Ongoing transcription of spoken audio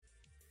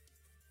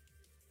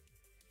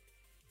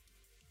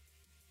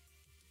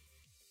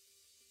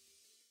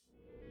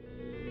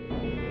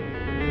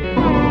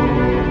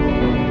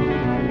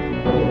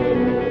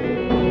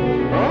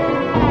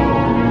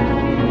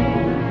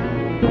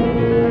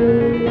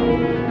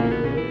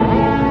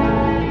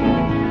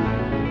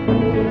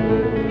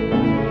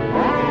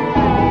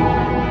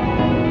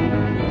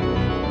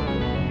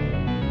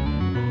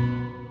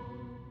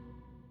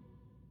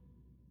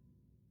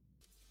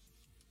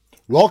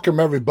Welcome,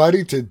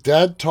 everybody, to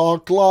Dead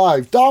Talk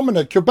Live.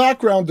 Dominic, your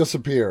background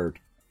disappeared.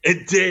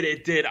 It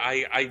did.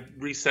 I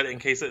reset it in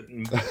case it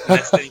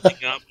messed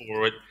anything up,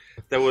 or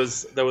there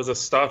was a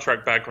Star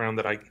Trek background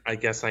that I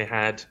guess I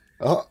had.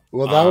 Well,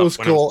 that was when I was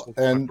cool. talking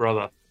to my And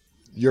brother.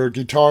 your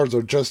guitars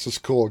are just as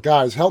cool.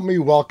 Guys, help me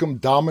welcome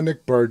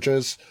Dominic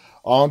Burgess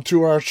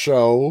onto our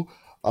show.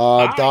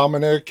 Hi.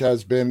 Dominic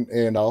has been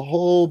in a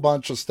whole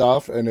bunch of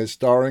stuff and is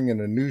starring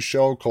in a new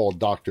show called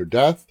Dr.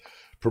 Death,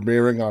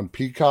 premiering on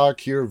Peacock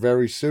here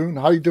very soon.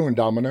 How you doing,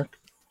 Dominic?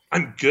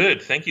 I'm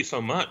good. Thank you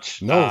so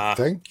much. No,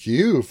 thank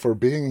you for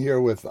being here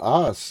with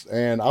us.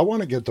 And I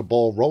want to get the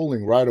ball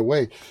rolling right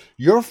away.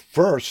 Your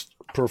first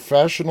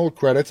professional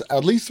credits,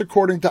 at least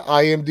according to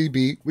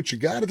IMDb, which you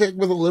got to take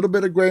with a little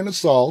bit of grain of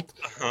salt,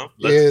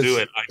 Let's do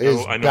it.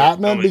 is I know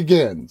Batman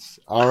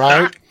Begins. All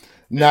right.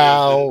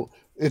 Now,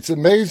 it's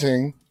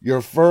amazing.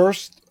 Your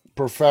first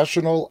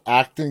professional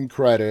acting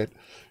credit.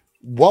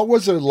 What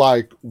was it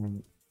like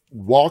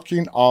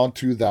walking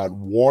onto that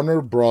Warner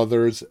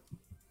Brothers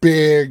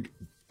big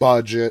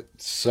budget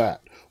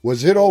set?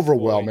 Was it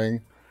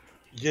overwhelming?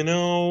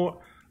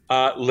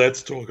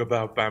 Let's talk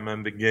about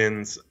Batman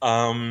Begins.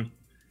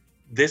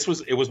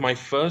 It was my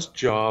first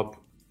job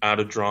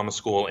out of drama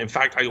school. In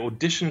fact, I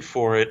auditioned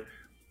for it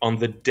on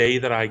the day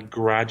that I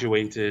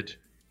graduated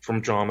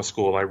from drama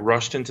school. I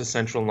rushed into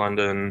central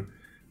London.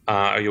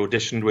 I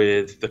auditioned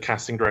with the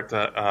casting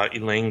director,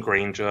 Elaine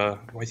Granger,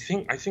 who I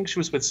think she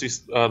was with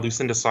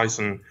Lucinda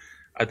Sison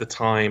at the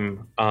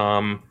time.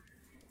 And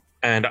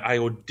I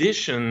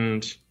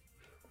auditioned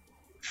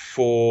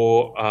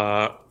for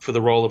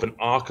the role of an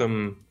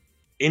Arkham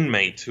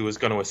inmate who was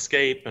going to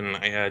escape, and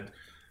I had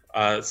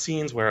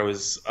scenes where I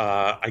was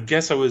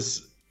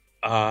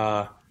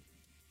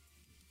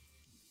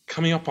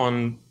coming up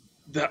on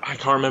I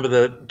can't remember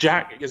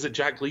is it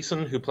Jack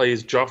Gleason who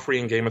plays Joffrey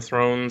in Game of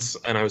Thrones,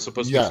 and I was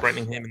supposed to be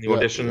threatening him in the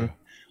audition.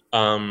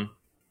 Yeah.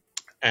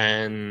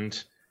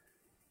 And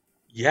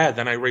yeah,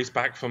 then I raced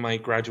back for my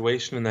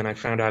graduation, and then I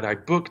found out I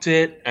booked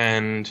it,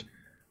 and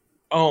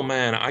oh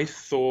man, I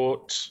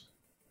thought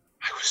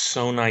I was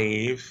so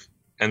naive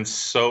and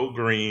so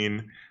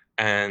green,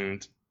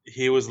 and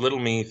here was little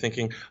me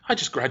thinking, I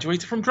just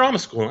graduated from drama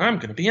school, and I'm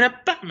going to be in a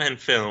Batman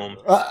film.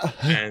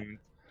 And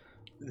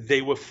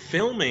they were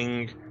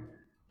filming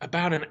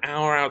about an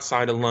hour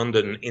outside of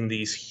London in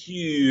these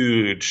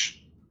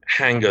huge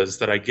hangars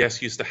that I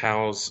guess used to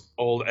house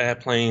old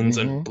airplanes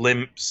and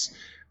blimps,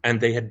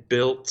 and they had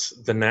built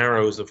the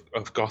Narrows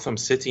of Gotham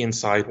City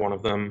inside one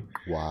of them.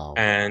 Wow.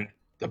 And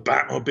the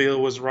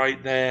Batmobile was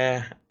right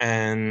there,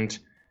 and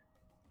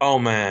oh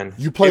man.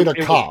 You played a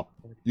cop.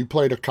 You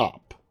played a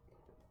cop.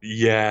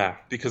 Yeah,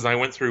 because I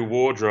went through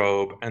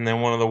wardrobe, and then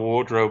one of the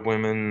wardrobe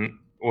women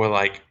were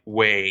like,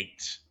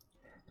 wait,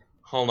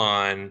 hold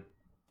on.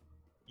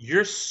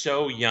 You're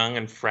so young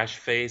and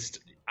fresh-faced.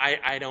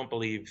 I don't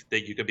believe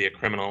that you could be a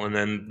criminal. And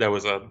then there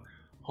was a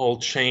whole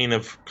chain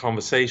of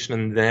conversation,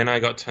 and then I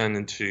got turned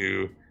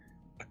into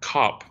a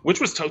cop,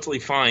 which was totally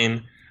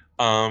fine.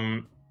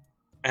 And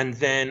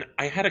then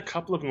I had a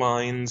couple of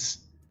lines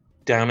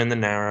down in the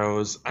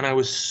Narrows, and I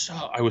was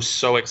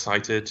so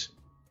excited.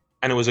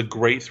 And it was a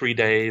great 3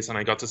 days, and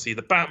I got to see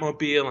the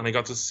Batmobile, and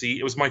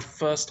it was my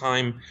first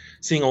time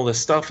seeing all this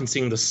stuff and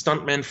seeing the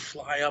stuntmen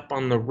fly up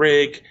on the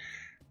rig.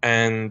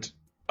 And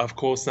of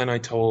course, then I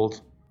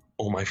told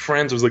all my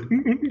friends, I was like,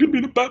 I'm going to be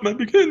in the Batman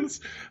Begins.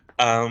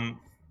 And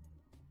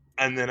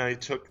then I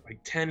took like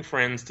 10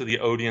 friends to the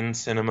Odeon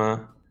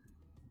Cinema,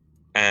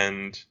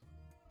 and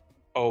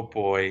oh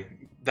boy,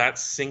 that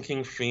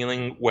sinking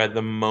feeling where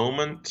the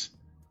moment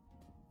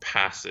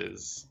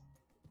passes,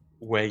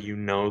 where you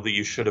know that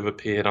you should have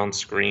appeared on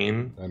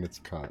screen. And it's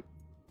cut.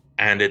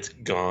 And it's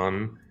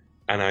gone.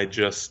 And I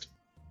just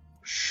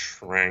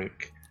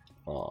shrank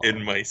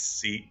in my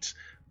seat.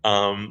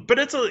 But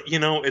I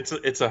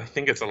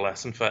think it's a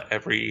lesson for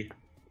every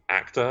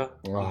actor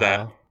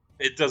that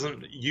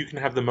you can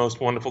have the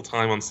most wonderful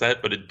time on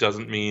set, but it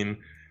doesn't mean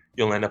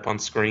you'll end up on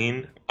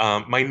screen.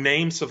 My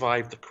name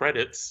survived the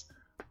credits,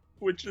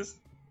 which is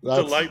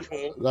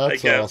delightful.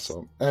 That's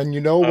awesome. And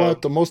you know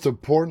what? The most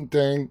important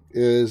thing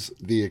is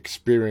the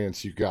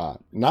experience you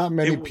got. Not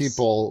many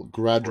people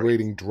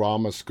graduating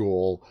drama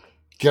school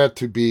get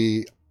to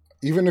be,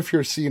 even if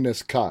your scene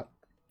is cut,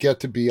 get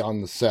to be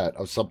on the set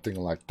of something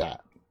like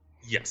that.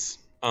 Yes.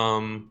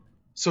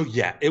 So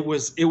yeah, it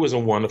was a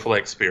wonderful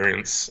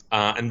experience.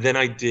 And then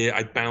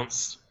I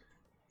bounced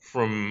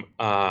from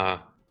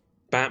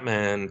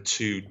Batman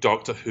to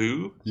Doctor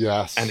Who.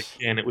 Yes. And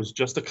again, it was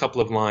just a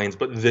couple of lines,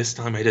 but this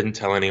time I didn't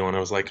tell anyone. I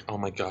was like, oh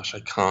my gosh, I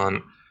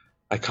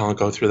can't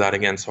go through that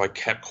again. So I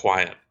kept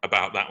quiet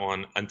about that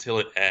one until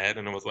it aired,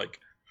 and I was like,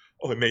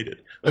 oh, I made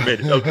it.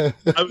 Okay.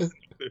 I was in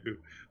Doctor Who.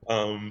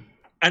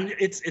 And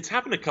it's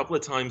happened a couple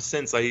of times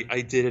since.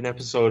 I did an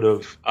episode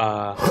of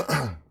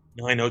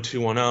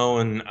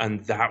 90210,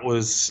 and that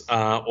was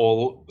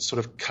all sort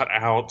of cut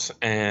out,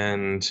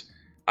 and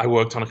I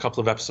worked on a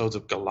couple of episodes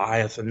of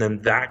Goliath, and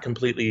then that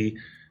completely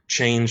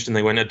changed, and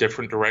they went a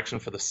different direction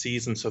for the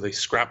season, so they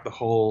scrapped the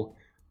whole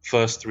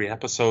first 3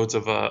 episodes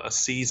of a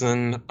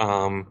season.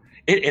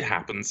 It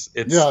happens.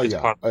 Yeah, It's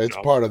yeah, part of the it's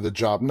job. part of the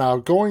job. Now,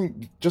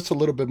 going just a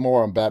little bit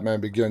more on Batman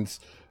Begins,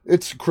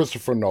 it's a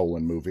Christopher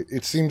Nolan movie.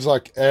 It seems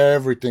like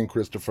everything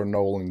Christopher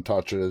Nolan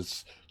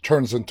touches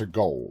turns into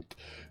gold.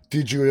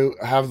 Did you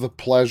have the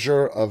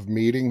pleasure of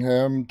meeting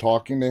him,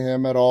 talking to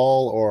him at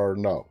all, or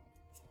no?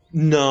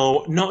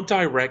 No, not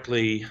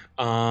directly.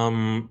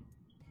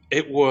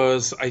 It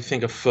was, I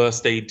think, a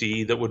first AD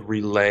that would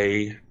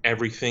relay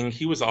everything.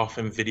 He was off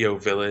in Video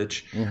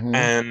Village, Mm-hmm.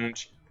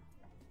 and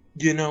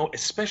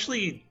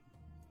especially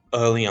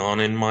early on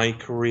in my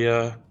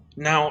career.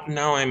 Now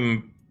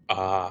I'm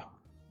a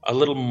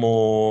little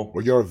more.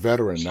 Well, you're a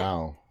veteran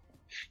now.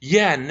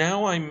 Yeah,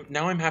 now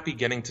I'm happy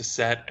getting to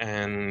set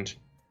and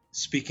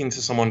speaking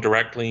to someone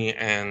directly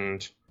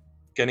and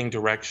getting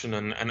direction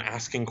and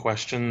asking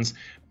questions.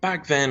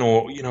 Back then,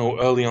 or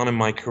early on in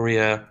my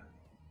career,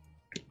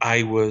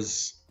 I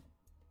was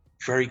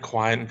very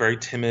quiet and very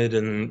timid,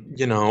 and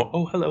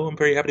oh, hello, I'm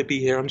very happy to be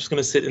here. I'm just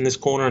going to sit in this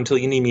corner until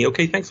you need me.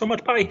 Okay, thanks so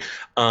much, bye.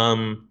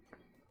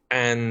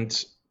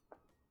 And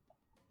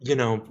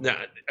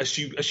as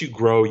you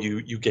grow,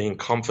 you gain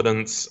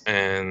confidence,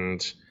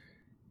 and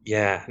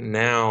yeah,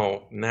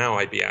 now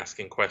I'd be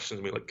asking questions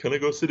and be like, can I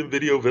go sit in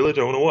Video Village?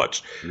 I want to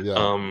watch.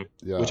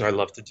 Yeah, Which yeah. I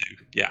love to do.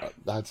 Yeah.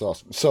 That's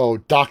awesome. So,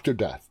 Doctor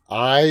Death.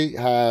 I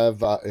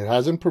have. It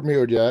hasn't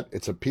premiered yet.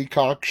 It's a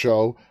Peacock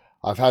show.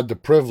 I've had the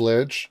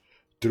privilege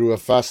through a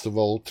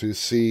festival to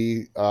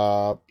see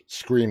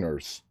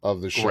screeners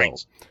of the show,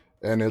 Great.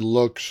 and it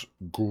looks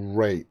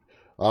great.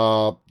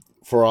 Uh,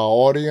 for our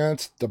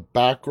audience, the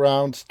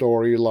background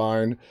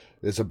storyline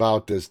is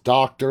about this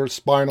doctor,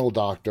 spinal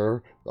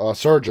doctor,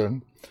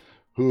 surgeon,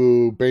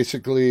 who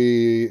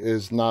basically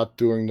is not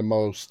doing the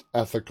most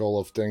ethical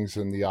of things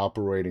in the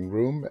operating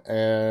room,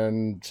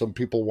 and some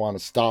people want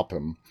to stop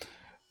him.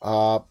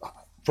 Uh,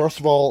 First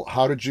of all,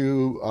 how did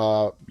you?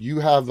 You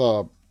have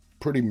a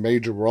pretty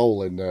major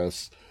role in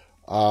this.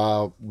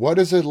 What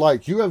is it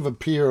like? You have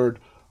appeared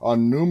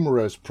on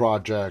numerous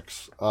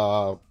projects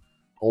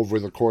over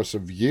the course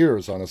of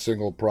years on a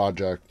single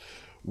project.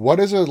 What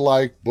is it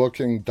like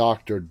booking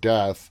Doctor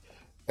Death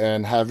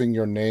and having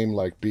your name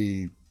like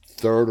be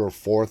third or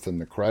fourth in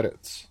the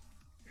credits?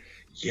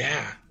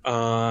 Yeah.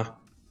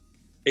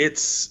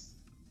 It's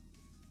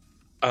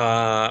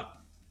uh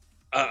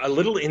a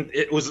little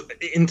it was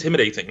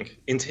intimidating.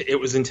 It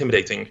was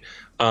intimidating.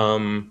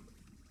 Um,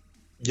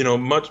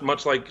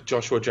 much like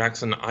Joshua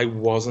Jackson, I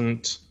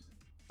wasn't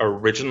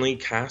originally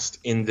cast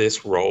in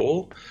this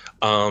role.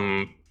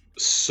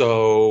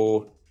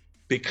 So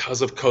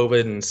because of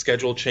COVID and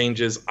schedule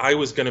changes, I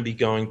was going to be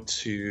going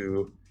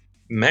to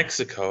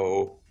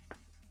Mexico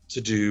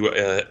to do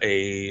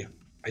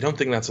I don't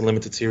think that's a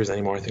limited series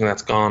anymore. I think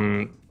that's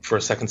gone for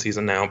a second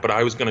season now. But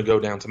I was going to go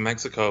down to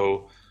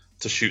Mexico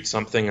to shoot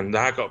something, and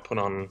that got put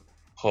on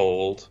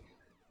hold.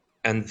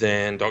 And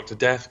then Doctor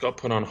Death got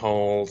put on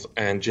hold,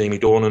 and Jamie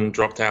Dornan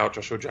dropped out.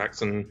 Joshua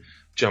Jackson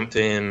jumped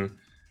in.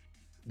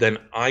 Then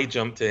I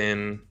jumped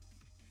in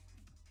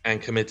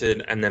and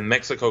committed, and then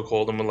Mexico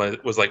called and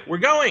was like, "We're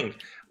going."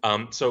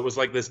 So it was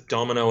like this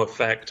domino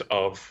effect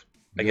of,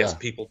 I guess, Yeah.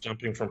 people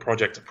jumping from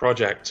project to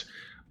project.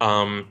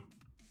 Um,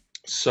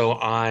 so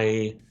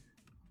I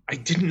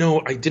didn't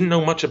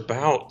know much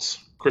about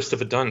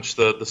Christopher Dunch,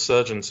 the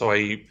surgeon. So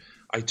I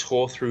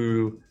tore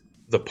through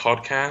the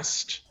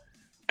podcast,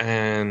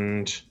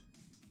 and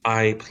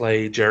I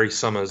play Jerry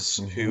Summers,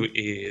 Mm-hmm. who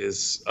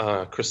is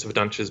Christopher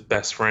Dunch's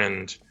best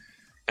friend,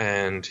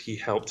 and he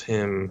helped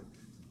him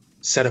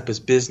set up his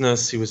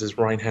business. He was his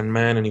right hand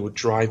man, and he would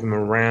drive him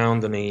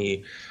around, and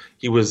he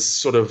was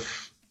sort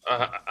of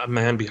a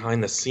man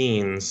behind the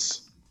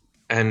scenes,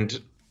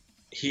 and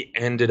he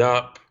ended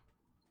up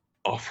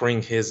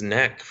offering his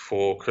neck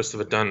for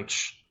Christopher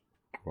Dunch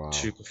to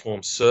Wow.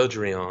 perform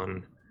surgery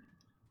on,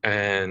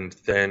 and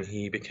then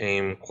he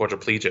became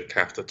quadriplegic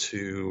after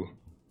two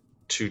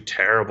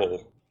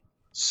terrible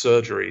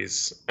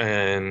surgeries. It's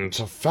And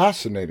a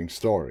fascinating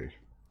story.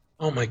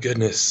 oh my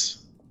goodness,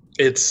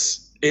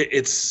 it's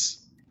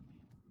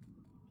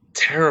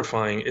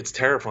terrifying. It's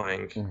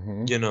terrifying,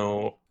 Hmm. you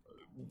know,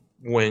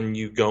 when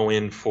you go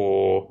in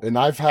for And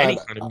I've any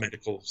had kind of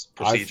medical I've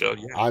procedure.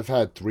 Yeah, I've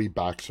had three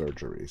back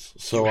surgeries, you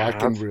so I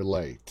can have.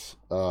 relate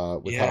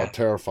with how Yeah,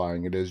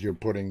 terrifying it is. You're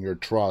putting your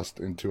trust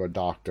into a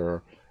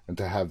doctor, and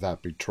to have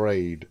that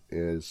betrayed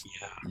is,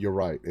 yeah. you're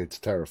right, it's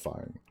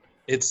terrifying.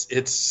 It's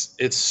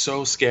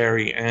so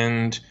scary.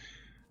 And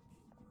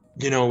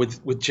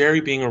with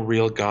Jerry being a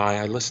real guy,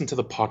 I listened to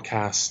the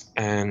podcast,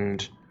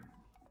 and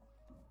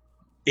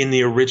in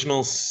the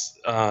original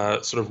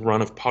sort of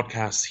run of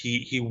podcasts,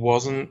 he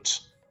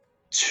wasn't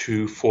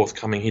too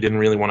forthcoming. He didn't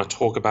really want to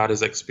talk about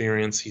his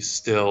experience. He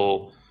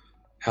still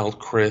held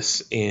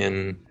Chris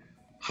in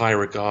high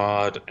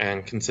regard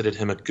and considered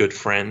him a good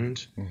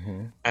friend.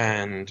 Hmm.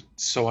 And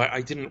so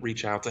I didn't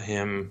reach out to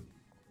him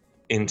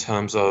in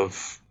terms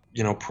of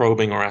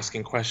probing or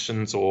asking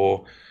questions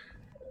or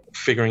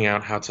figuring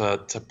out how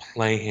to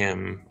play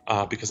him,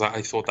 because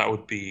I thought that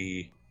would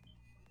be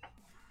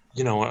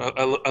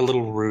a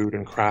little rude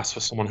and crass for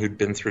someone who'd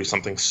been through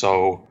something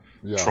so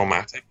Yeah.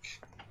 traumatic.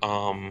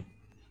 Um,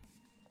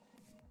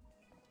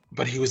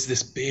 but he was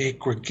this big,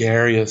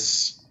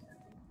 gregarious,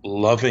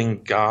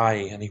 loving guy,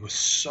 and he was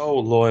so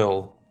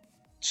loyal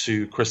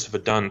to Christopher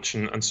Dunch,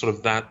 and sort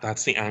of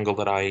that's the angle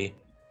that I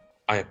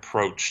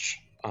approached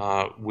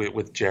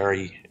with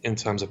Jerry in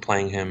terms of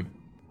playing him.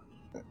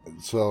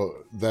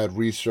 So that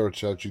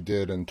research that you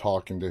did and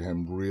talking to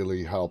him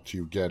really helped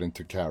you get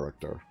into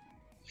character.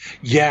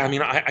 Yeah, I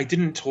mean, I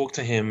didn't talk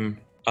to him,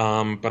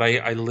 but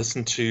I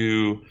listened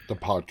to The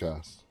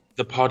podcast.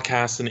 the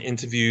podcasts and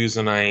interviews,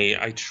 and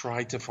I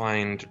tried to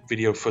find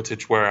video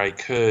footage where I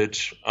could,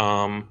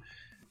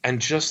 and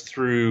just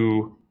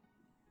through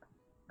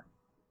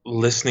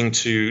listening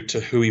to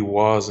who he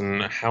was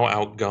and how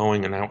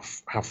outgoing and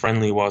how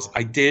friendly he was,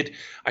 I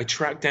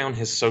tracked down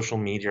his social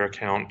media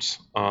account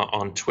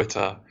on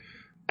Twitter,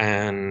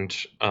 and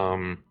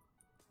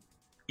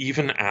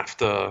even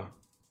after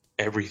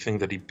everything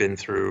that he'd been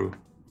through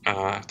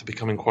after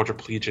becoming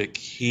quadriplegic,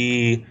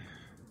 he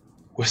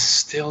was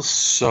still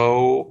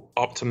so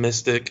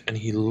optimistic, and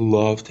he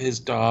loved his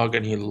dog,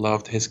 and he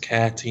loved his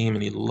care team,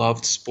 and he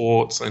loved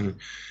sports, and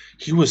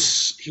he was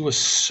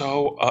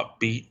so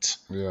upbeat.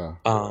 Yeah.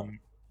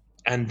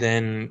 And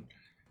then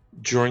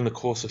during the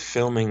course of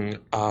filming,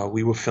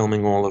 we were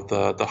filming all of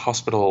the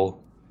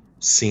hospital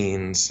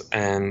scenes,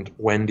 and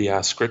Wendy,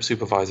 our script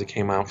supervisor,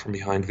 came out from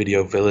behind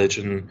Video Village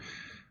and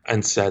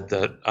said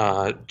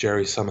that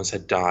Jerry Summers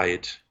had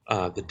died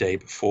the day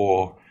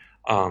before.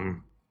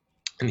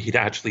 And he'd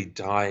actually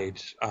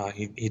died.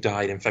 He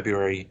died in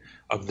February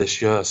of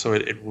this year. So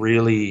it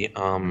really,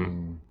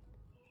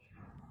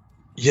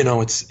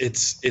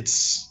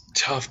 it's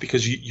tough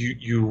because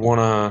you want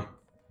to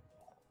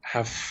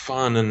have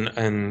fun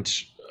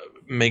and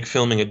make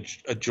filming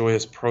a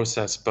joyous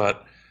process,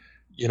 but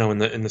in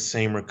the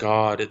same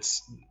regard,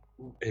 it's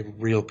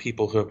real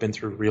people who have been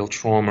through real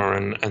trauma,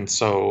 and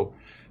so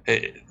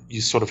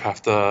you sort of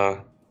have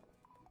to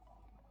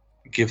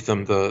give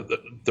them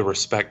the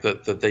respect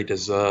that they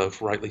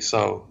deserve, rightly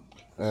so.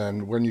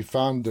 And when you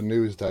found the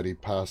news that he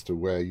passed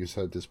away, you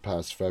said this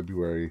past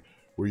February,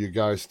 were you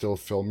guys still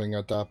filming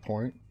at that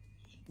point?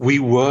 We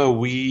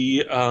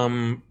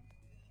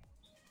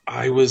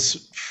I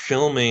was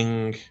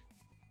filming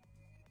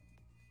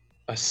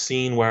a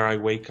scene where I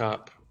wake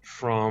up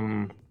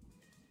from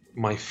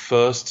my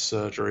first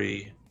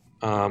surgery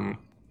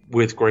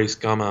with Grace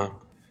Gummer,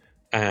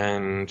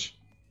 and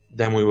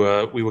then we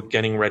were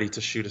getting ready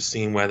to shoot a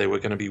scene where they were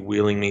going to be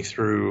wheeling me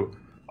through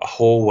a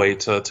hallway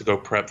to go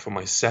prep for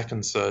my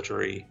second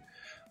surgery,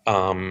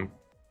 and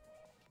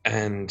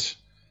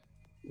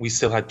we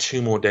still had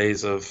 2 more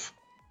days of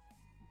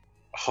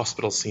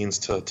hospital scenes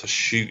to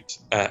shoot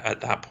at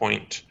that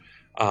point,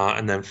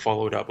 and then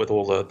followed up with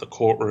all the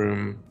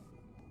courtroom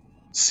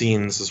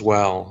scenes as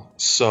well.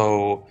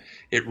 So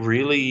it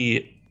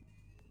really,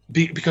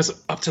 because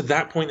up to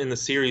that point in the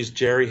series,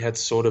 Jerry had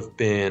sort of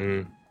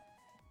been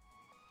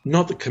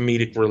not the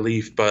comedic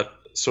relief, but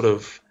sort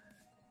of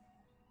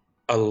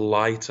a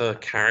lighter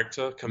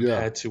character Yeah.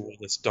 compared to all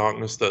this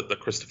darkness that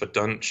Christopher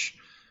Dunch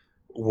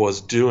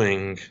was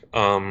doing.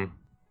 And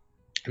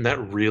that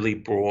really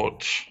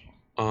brought,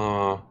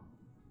 I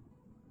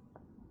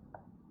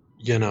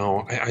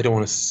don't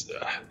want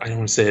to, I don't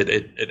want to say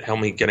it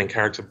helped me get in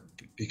character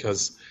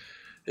because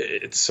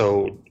it's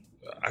so.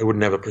 I would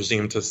never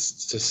presume to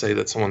say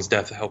that someone's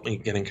death helped me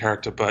get in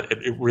character, but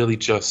it really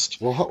just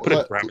Well, put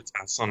a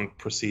gravitas on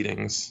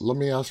proceedings. let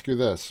me ask you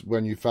this: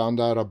 when you found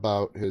out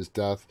about his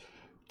death,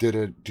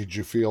 did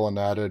you feel an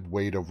added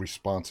weight of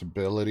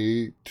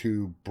responsibility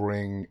to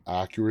bring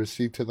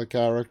accuracy to the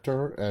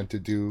character and to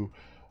do,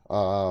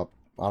 I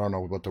don't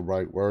know what the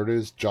right word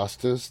is,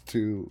 justice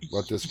to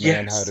what this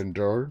man had Yes,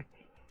 endured?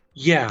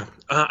 yeah,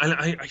 and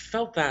I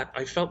felt that.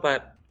 I felt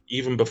that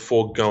even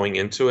before going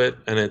into it,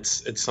 and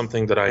it's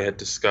something that I had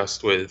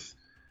discussed with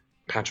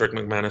Patrick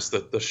McManus,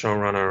 the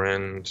showrunner,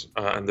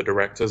 and the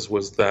directors,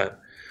 was that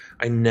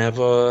I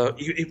never.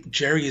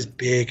 Jerry is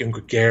big and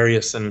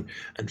gregarious and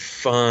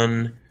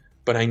fun,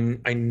 but I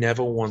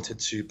never wanted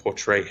to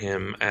portray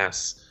him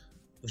as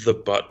the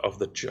butt of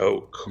the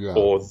joke, Yeah.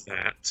 or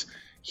that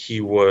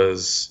he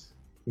was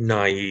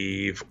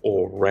naive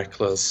or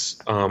reckless.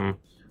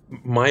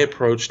 My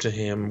approach to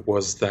him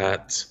was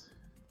that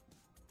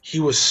he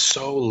was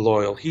so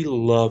loyal. He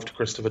loved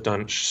Christopher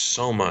Dunch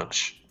so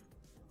much,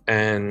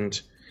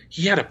 and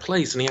he had a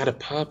place and he had a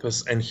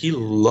purpose, and he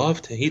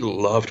loved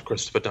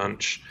Christopher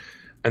Dunch,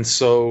 and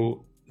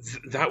so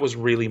that was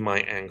really my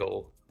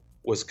angle,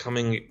 was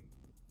coming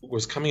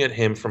at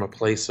him from a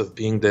place of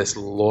being this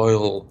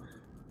loyal,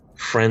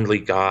 friendly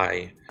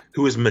guy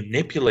who was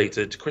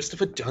manipulated.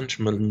 Christopher Dunch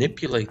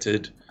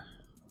manipulated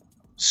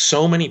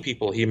so many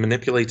people. He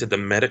manipulated the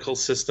medical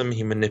system.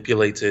 He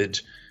manipulated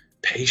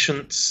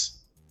patients.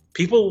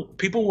 People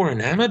were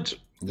enamored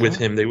with Yeah.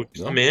 him. They would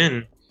Yeah. come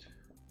in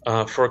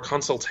for a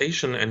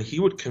consultation, and he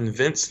would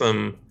convince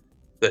them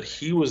that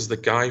he was the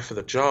guy for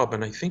the job.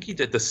 And I think he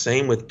did the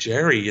same with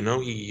Jerry.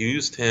 He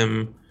used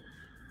him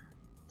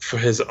for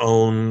his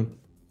own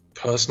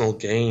personal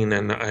gain,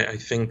 and I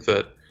think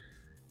that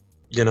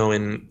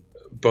in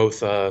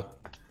both a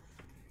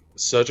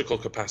surgical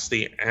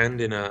capacity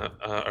and in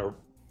a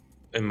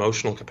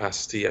emotional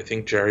capacity, I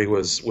think Jerry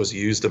was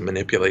used and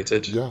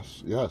manipulated.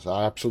 Yes, yes,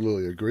 I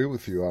absolutely agree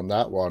with you on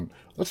that one.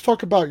 Let's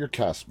talk about your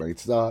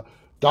castmates.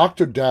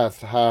 Dr.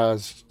 Death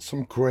has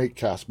some great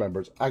cast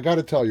members. I got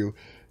to tell you,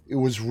 it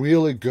was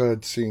really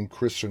good seeing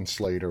Christian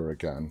Slater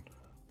again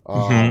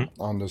Hmm.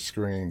 on the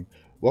screen.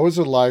 What was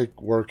it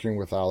like working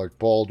with Alec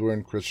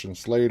Baldwin, Christian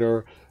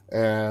Slater,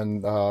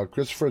 and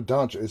Christopher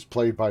Dunch is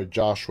played by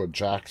Joshua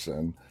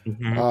Jackson.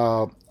 Hmm.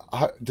 Uh,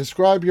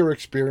 Describe your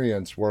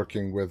experience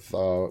working with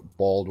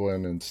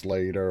Baldwin and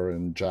Slater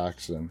and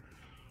Jackson.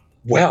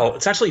 Well,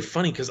 it's actually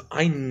funny because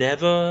I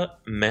never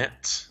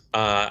met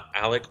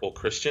Alec or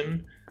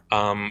Christian,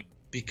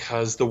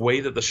 because the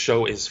way that the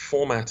show is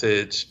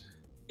formatted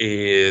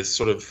is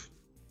sort of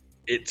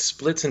it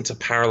splits into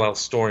parallel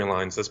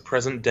storylines. There's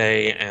present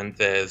day, and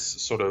there's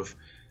sort of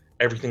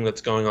everything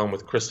that's going on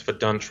with Christopher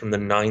Dunst from the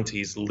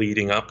 90s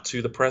leading up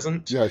to the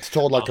present. Yeah, it's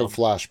told like a Um,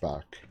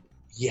 flashback.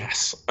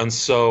 yes, and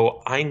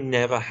so I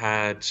never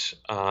had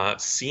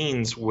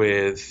scenes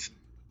with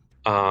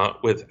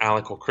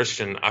Alec or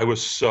Christian. I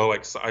was so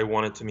excited. I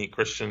wanted to meet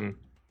Christian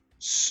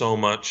so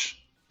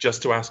much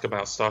just to ask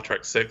about Star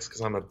Trek Six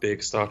because I'm a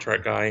big Star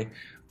Trek guy.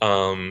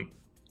 Um,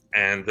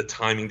 and the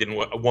timing didn't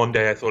work. One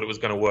day I thought it was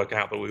going to work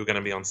out, but we were going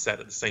to be on set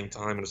at the same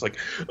time, and it was like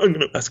I'm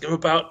going to ask him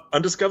about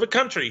Undiscovered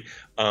Country,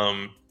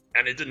 and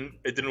it didn't.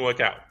 It didn't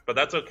work out, but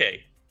that's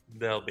okay.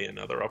 There'll be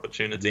another There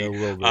opportunity.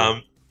 will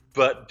be.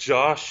 But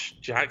Josh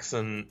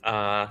Jackson,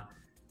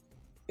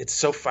 it's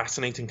so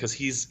fascinating because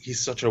he's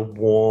such a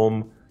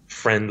warm,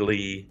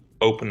 friendly,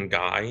 open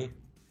guy,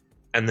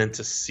 and then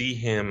to see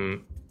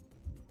him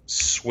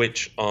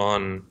switch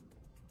on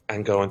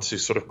and go into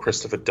sort of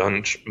Christopher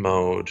Dunch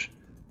mode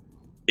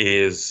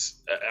is,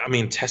 I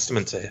mean,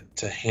 testament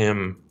to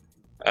him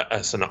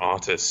as an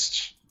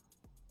artist.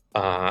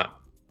 Uh,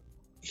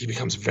 he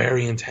becomes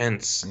very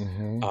intense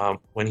Hmm.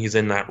 when he's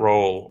in that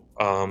role,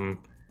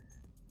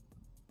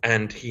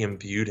 and he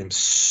imbued him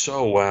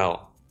so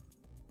well,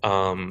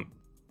 um,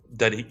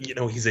 that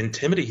he's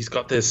intimidating. He's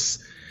got this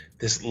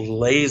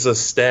laser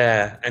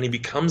stare, and he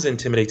becomes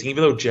intimidating,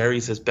 even though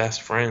Jerry's his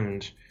best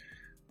friend.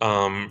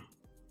 Um,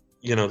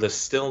 there's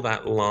still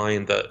that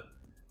line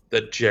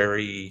that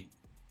Jerry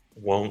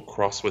won't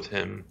cross with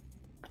him.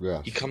 He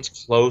Yes. comes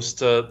close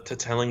to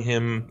telling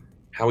him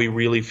how he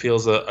really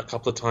feels a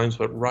couple of times,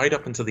 but right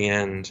up until the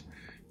end,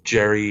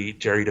 Jerry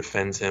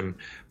defends him.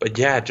 But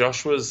yeah,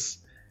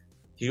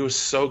 he was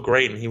so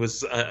great, and he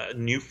was a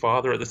new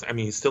father at this. I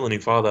mean, he's still a new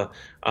father.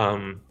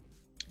 Um,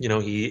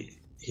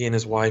 he and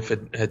his wife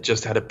had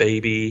just had a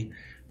baby,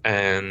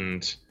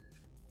 and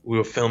we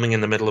were filming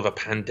in the middle of a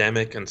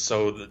pandemic, and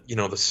so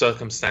the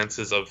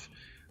circumstances of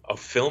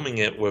filming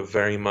it were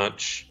very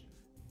much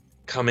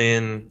come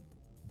in,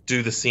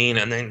 do the scene,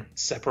 and then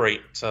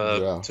separate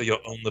Yeah. to your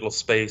own little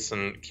space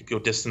and keep your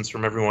distance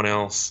from everyone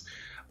else.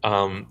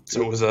 So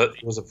It-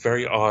 it was a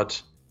very odd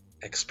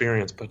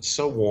experience, but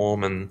so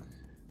warm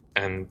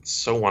and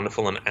so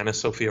wonderful. And Anna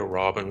Sophia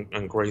Robb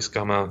and Grace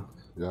Gummer,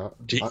 yeah.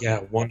 yeah,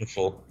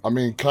 wonderful. I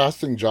mean,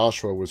 casting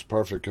Joshua was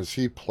perfect because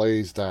he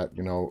plays that,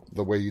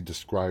 the way you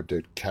described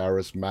it,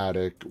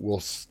 charismatic,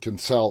 can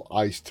sell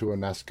ice to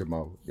an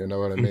Eskimo. You know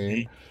what I mean?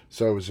 Mhm.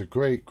 So it was a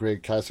great,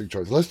 great casting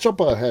choice. Let's jump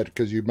ahead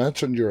because you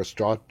mentioned you're a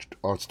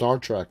Star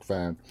Trek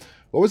fan.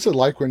 What was it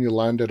like when you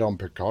landed on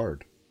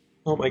Picard?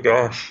 Oh my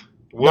gosh,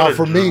 what Now, a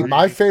for me,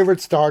 my dream! favorite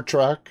Star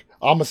Trek,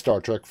 I'm a Star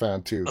Trek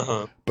fan too,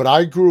 Uh-huh. but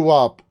I grew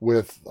up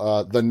with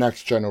the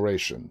Next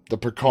Generation, the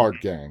Picard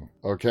Mhm. gang,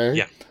 okay?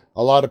 Yeah.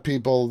 A lot of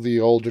people, the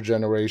older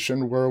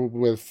generation, were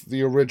with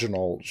the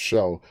original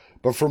show.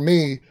 But for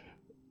me,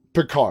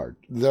 Picard.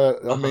 I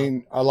Uh-huh.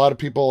 mean, a lot of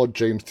people,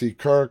 James T.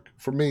 Kirk.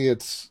 For me,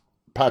 it's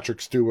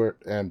Patrick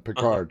Stewart and Uh-huh.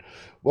 Picard.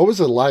 What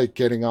was it like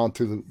getting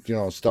onto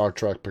Star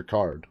Trek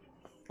Picard?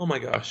 Oh my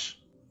gosh.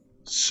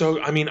 So,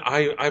 I mean,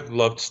 I've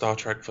loved Star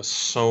Trek for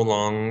so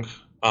long.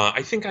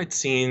 I think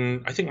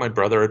my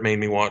brother had made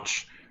me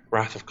watch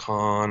Wrath of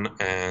Khan,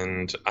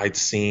 and I'd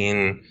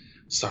seen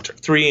Star Trek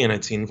 3, and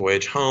I'd seen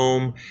Voyage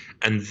Home.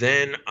 And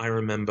then I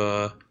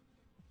remember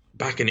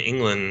back in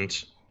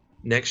England,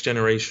 Next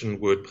Generation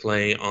would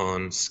play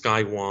on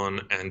Sky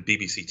One and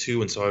BBC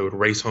Two, and so I would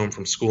race home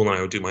from school and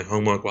I would do my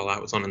homework while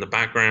that was on in the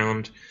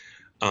background.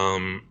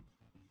 Um,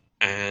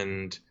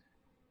 and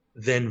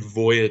then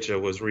Voyager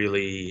was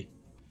really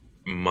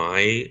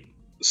my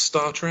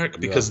Star Trek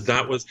because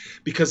Yes.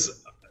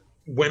 because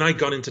when I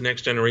got into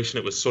Next Generation,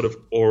 it was sort of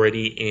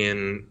already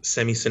in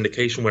semi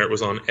syndication where it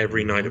was on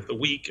every night Hmm. of the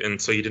week,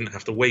 and so you didn't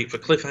have to wait for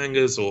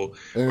cliffhangers And or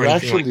it anything like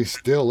actually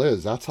still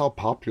is. That's how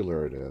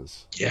popular it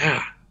is. that.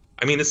 Yeah.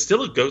 I mean, it's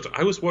still a go.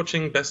 I was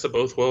watching Best of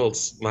Both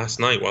Worlds last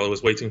night while I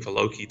was waiting for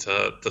Loki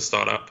to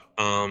start up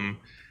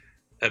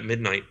at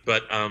midnight.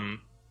 But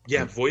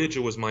yeah,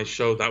 Voyager was my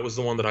show. That was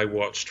the one that I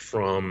watched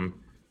from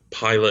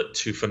pilot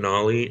to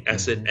finale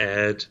as it Hmm.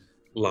 aired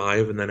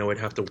live, and then I would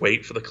have to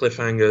wait for the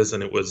cliffhangers,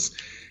 and it was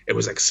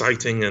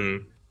exciting.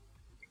 And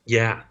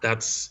yeah,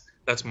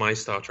 That's my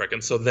Star Trek.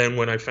 And so then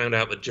when I found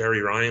out that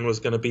Jerry Ryan was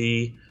going to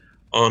be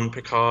on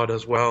Picard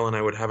as well, and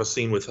I would have a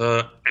scene with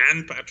her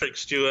and Patrick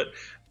Stewart,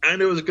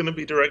 and it was going to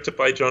be directed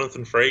by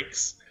Jonathan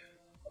Frakes.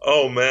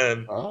 Oh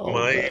man, Oh,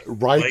 my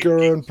Riker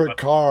and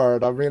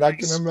Picard. I mean, I can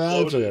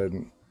exploded.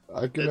 imagine.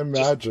 I can It just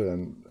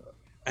imagine.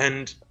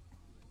 and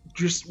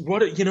just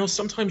what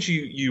sometimes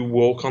you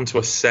walk onto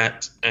a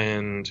set,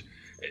 and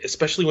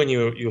especially when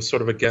you're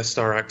sort of a guest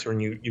star actor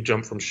and you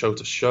jump from show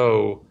to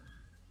show,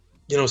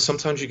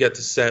 sometimes you get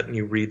to set and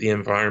you read the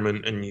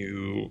environment and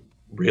you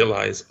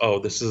realize, oh,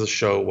 this is a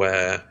show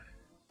where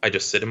I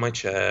just sit in my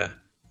chair,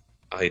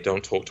 I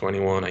don't talk to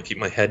anyone, I keep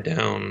my head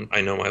down,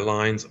 I know my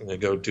lines, I'm going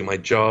to go do my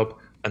job,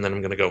 and then I'm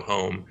going to go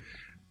home.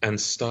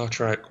 And Star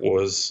Trek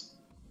was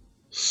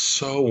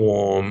so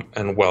warm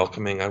and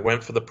welcoming. I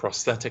went for the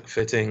prosthetic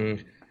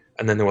fitting,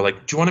 and then they were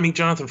like, "Do you want to meet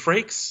Jonathan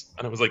Frakes?"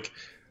 And I was like,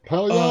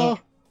 Hell "Uh,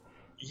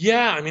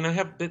 yeah. yeah. I mean, I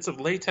have bits of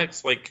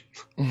latex like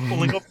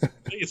pulling off my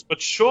face,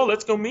 but sure,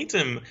 let's go meet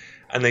him."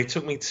 And they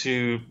took me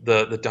to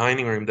the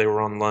dining room. They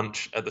were on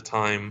lunch at the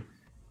time,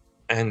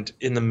 and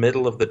in the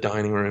middle of the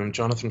dining room,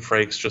 Jonathan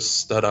Frakes just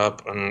stood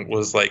up and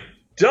was like,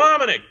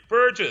 "Dominic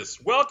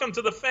Burgess, welcome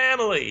to the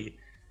family,"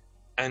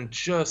 and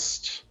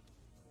just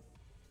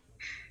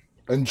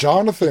And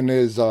Jonathan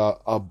is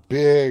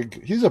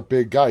he's a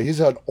big guy. He's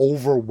an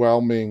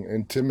overwhelming,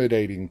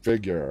 intimidating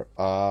figure.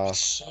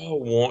 so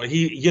warm.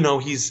 He's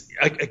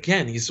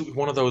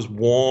one of those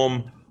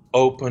warm,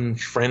 open,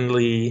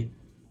 friendly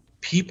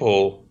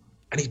people,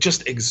 and he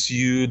just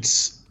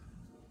exudes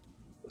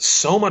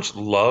so much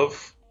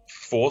love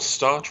for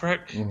Star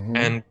Trek hmm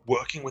and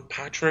working with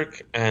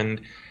Patrick.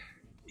 And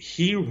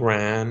he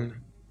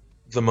ran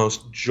the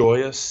most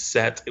joyous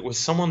set. It was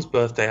someone's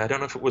birthday. I don't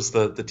know if it was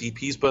the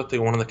DP's birthday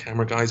or one of the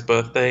camera guys'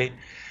 birthday.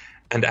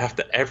 And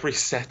after every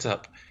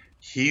setup,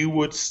 he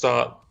would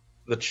start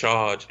the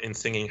charge in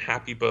singing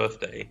Happy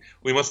Birthday.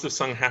 We must have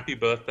sung Happy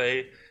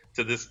Birthday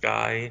to this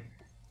guy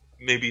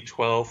maybe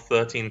 12,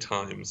 13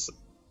 times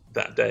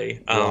that day.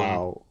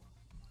 Wow.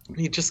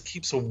 He just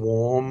keeps a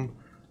warm,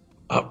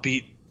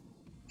 upbeat,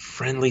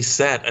 friendly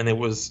set. And it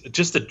was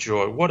just a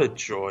joy. What a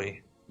joy.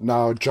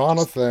 Now,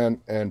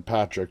 Jonathan and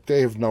Patrick,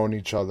 they have known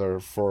each other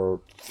for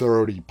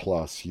 30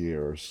 plus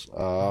years.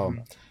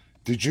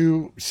 Did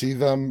you see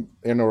them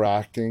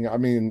interacting? I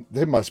mean,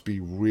 they must be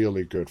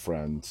really good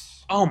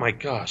friends. Oh my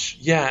gosh.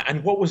 Yeah.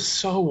 And what was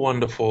so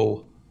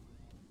wonderful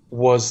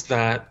was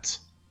that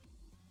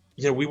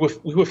we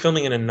were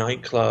filming in a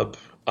nightclub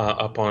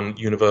up on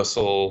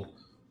Universal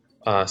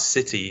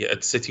City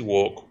at City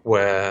Walk,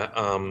 where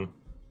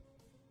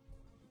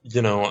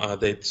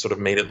they sort of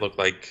made it look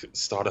like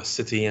Stardust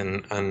City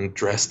and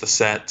dressed the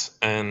set,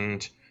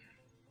 and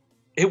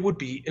it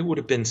would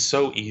have been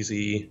so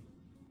easy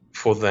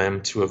for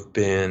them to have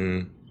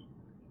been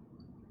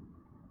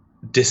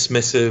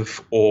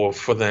dismissive, or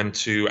for them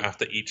to,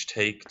 after each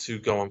take, to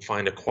go and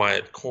find a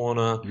quiet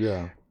corner.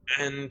 Yeah.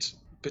 And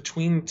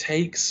between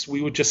takes,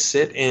 we would just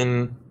sit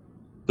in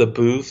the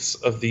booths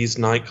of these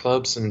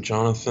nightclubs, and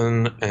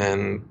Jonathan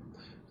and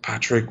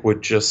Patrick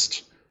would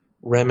just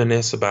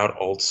reminisce about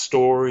old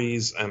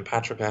stories. And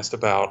Patrick asked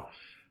about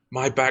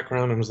my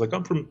background and was like,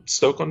 "I'm from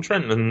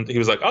Stoke-on-Trent." And he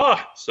was like,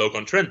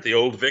 Stoke-on-Trent, the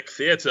old Vic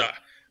Theatre.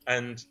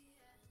 And,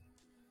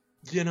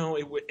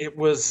 it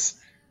was,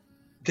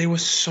 they were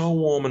so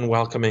warm and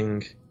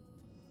welcoming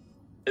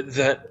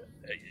that,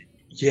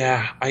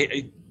 yeah,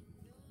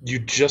 you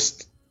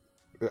just,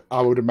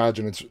 I would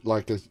imagine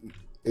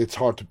it's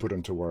hard to put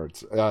into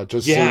words.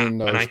 Just yeah,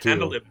 seeing and those I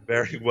handled two. it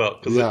very well,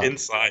 because Yeah.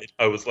 inside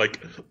I was like,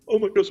 "Oh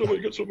my gosh, oh my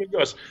gosh, oh my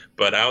gosh,"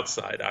 but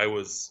outside I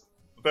was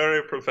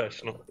very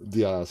professional.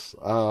 Yes.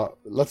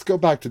 Let's go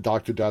back to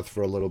Dr. Death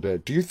for a little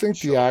bit. Do you think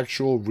the Sure.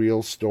 actual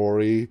real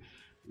story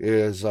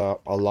is a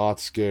lot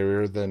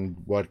scarier than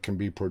what can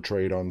be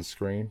portrayed on the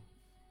screen?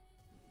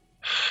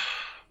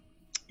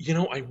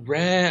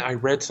 I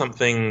read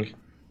something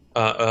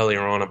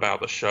earlier on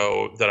about the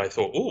show that I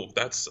thought, oh,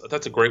 that's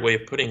a great way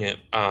of putting it.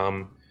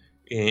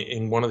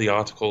 In one of the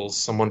articles,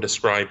 someone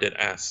described it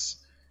as,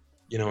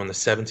 in the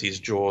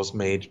 70s, Jaws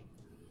made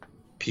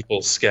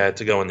people scared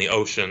to go in the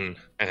ocean,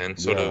 and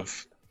sort Yeah.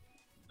 of,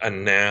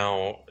 and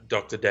now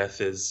Dr. Death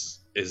is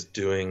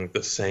doing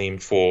the same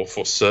for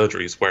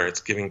surgeries, where it's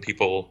giving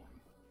people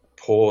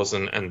pause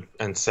and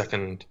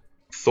second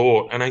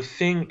thought. And I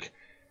think,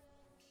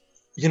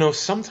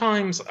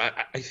 sometimes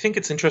I think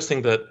it's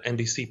interesting that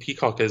NBC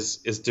Peacock is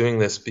doing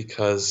this,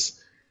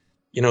 because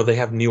they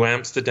have New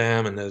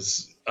Amsterdam, and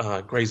there's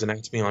Grey's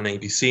Anatomy on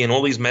ABC, and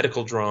all these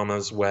medical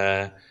dramas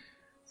where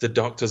the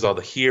doctors are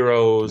the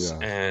heroes, Yeah.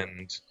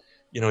 and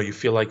you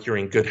feel like you're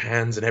in good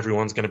hands, and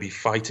everyone's going to be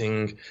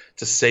fighting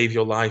to save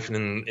your life.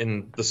 And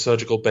in the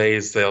surgical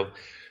bays,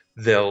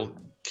 they'll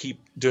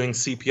keep doing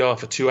CPR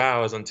for 2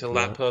 hours until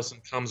Yeah. that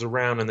person comes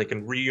around and they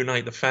can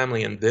reunite the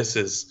family. And this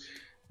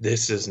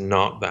is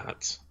not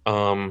that.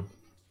 And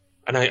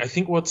I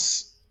think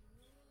what's,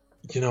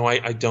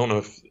 I don't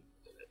know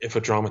if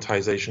a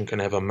dramatization can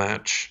ever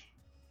match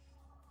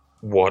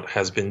what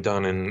has been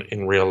done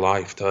in real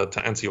life,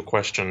 to answer your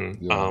question.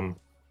 Yeah.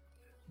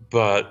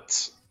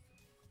 But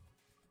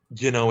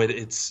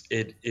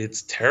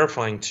it's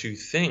terrifying to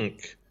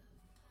think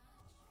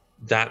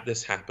that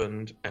this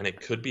happened, and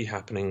it could be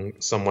happening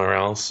somewhere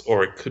else,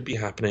 or it could be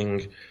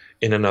happening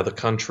in another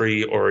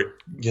country, or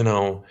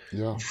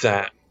Yeah.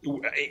 that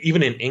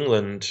even in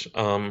England,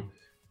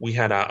 we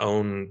had our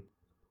own,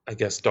 I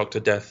guess, Dr.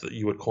 Death, that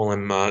you would call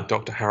him,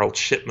 Dr. Harold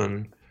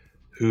Shipman,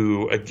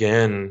 who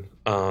again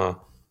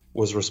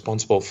was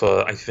responsible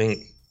for, I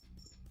think,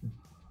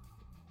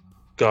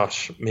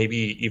 gosh,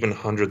 maybe even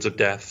hundreds of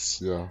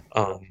deaths. Yeah.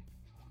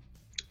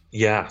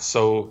 Yeah,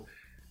 so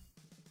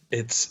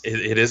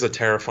it is a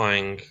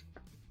terrifying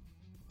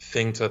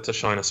thing to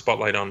shine a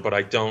spotlight on, but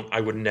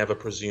I would never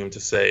presume to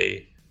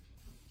say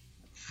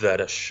that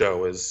a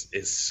show is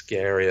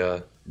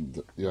scarier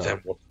Yeah. than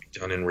what we've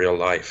done in real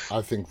life.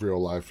 I think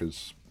real life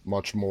is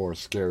much more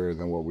scarier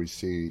than what we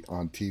see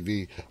on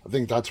TV. I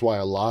think that's why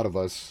a lot of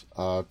us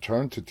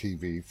turn to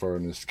TV for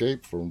an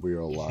escape from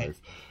real life.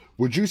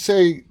 Would you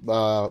say,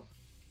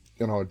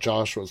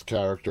 Joshua's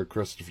character,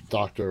 Christopher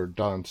Dr.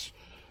 Dunce,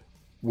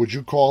 would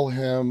you call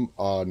him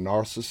a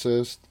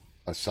narcissist,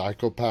 a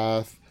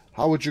psychopath?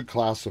 How would you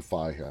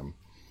classify him?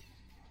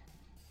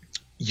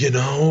 You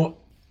know,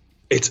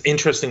 it's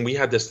interesting. We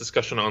had this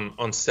discussion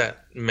on set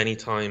many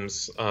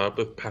times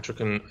with Patrick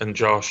and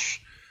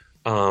Josh.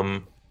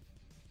 Um,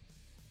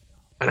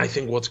 and I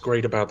think what's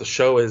great about the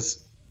show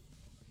is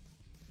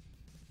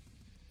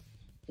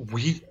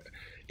we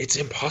it's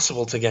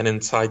impossible to get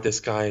inside this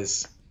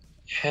guy's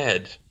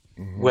head,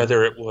 Hmm.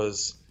 whether it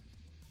was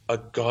a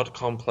god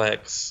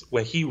complex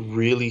where he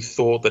really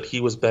thought that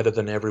he was better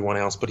than everyone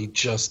else, but he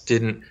just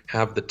didn't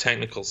have the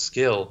technical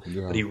skill that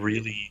Yeah. he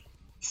really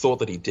thought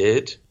that he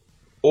did,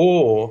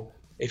 or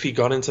if he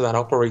got into that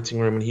operating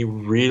room and he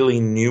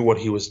really knew what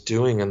he was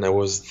doing, and there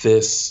was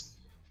this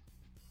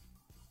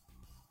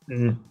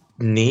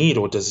need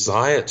or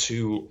desire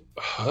to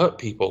hurt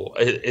people.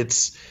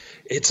 It's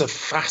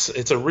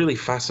a really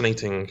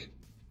fascinating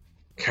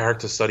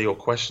character study or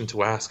question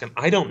to ask, and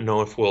I don't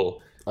know if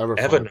we'll Ever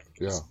ever find? know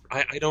Yeah. this.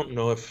 I don't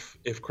know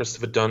if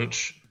Christopher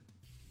Dunch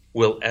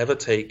will ever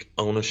take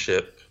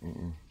ownership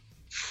Mm-mm.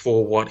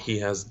 for what he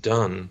has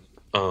done.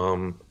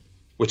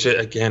 Which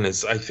again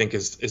is, I think,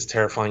 is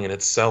terrifying in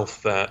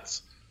itself, that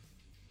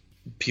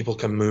people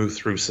can move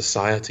through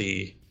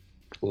society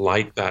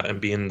like that and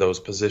be in those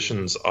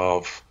positions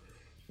of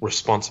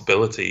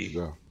responsibility.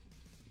 Yeah.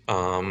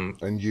 Um,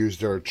 And use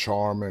their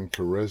charm and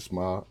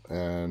charisma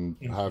and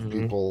have mhm.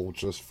 people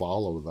just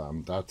follow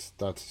them. That's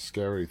a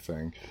scary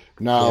thing.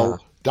 Yeah. Now,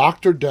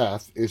 Doctor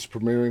Death is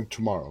premiering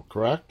tomorrow,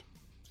 correct?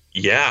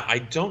 Yeah, I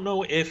don't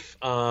know if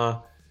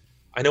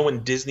I know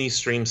when Disney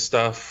streams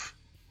stuff,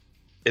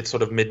 it's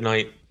sort of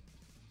midnight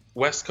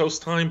West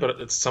Coast time,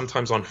 but it's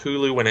sometimes on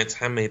Hulu. When it's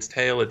Handmaid's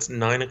Tale, it's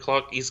 9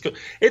 o'clock East Coast.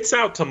 It's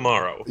out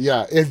tomorrow.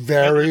 Yeah, it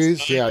Whether it's varies.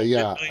 nine Yeah, or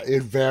yeah, midnight.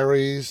 it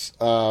varies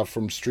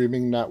from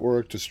streaming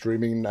network to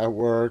streaming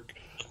network.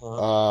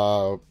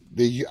 Uh,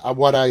 The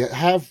what I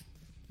have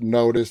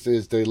noticed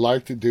is they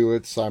like to do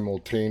it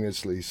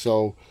simultaneously.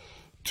 So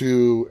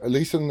to at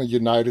least in the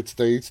United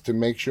States to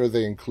make sure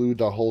they include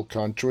the whole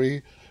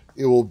country,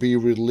 it will be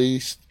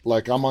released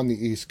like I'm on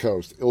the East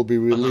Coast. It will be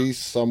uh-huh.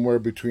 released somewhere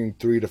between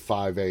 3 to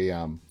 5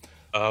 a.m.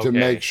 to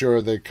make Okay.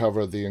 sure they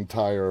cover the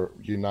entire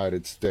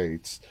United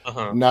States.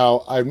 Uh-huh.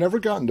 Now, I've never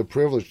gotten the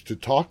privilege to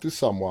talk to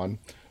someone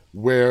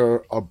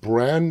where a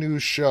brand new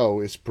show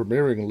is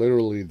premiering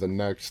literally the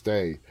next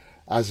day.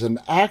 As an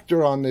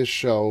actor on this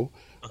show,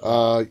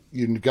 Uh-huh.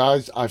 you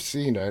guys, I've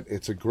seen it.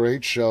 It's a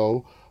great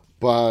show,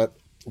 but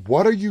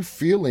what are you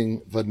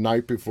feeling the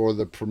night before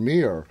the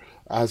premiere?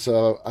 As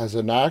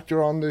an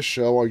actor on this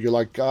show, are you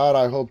like, God,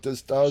 I hope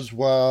this does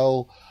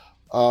well?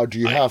 Do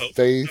you I have hope it does.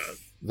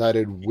 faith that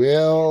it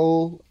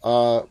will?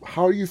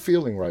 How are you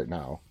feeling right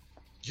now?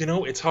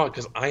 It's hard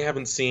because I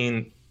haven't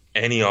seen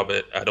any of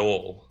it at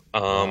all.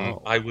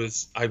 Wow. I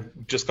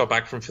just got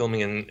back from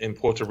filming in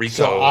Puerto So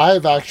Rico.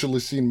 I've actually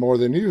seen more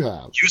than you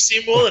have. You've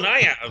seen more than I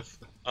have.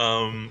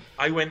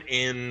 I went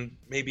in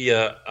maybe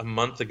a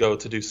month ago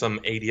to do some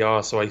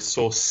ADR, so I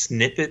saw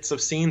snippets of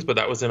scenes, but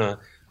that was in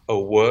a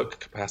work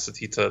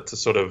capacity to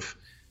sort of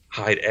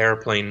hide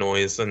airplane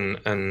noise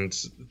and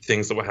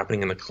things that were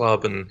happening in the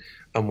club and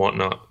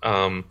whatnot.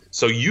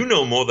 So you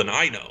know more than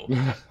I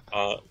know.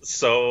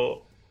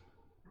 So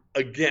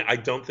again, I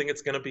don't think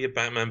it's going to be a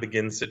Batman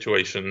Begins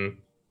situation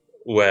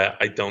where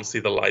I don't see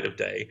the light of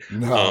day.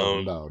 No,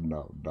 Um, no,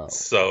 no, no.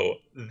 so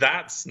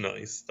that's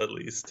nice, at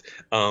least.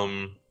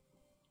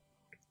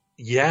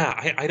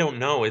 Yeah, I don't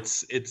know. I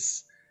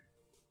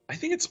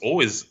think it's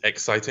always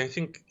exciting. I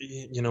think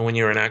when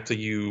you're an actor,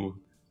 you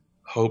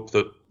hope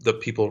that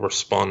people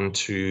respond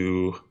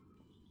to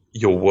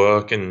your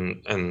work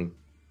and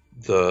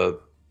the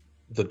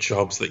the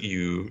jobs that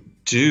you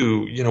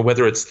do.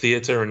 Whether it's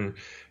theater and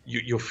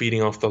you're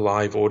feeding off the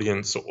live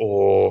audience,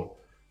 or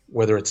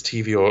whether it's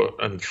TV or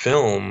and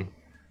film.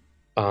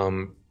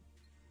 Um,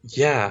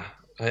 yeah,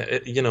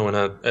 in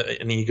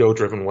an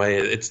ego-driven way,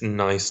 it's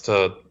nice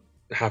to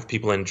have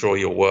people enjoy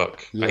your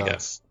work, I Yeah,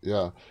 guess.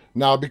 yeah.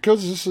 Now,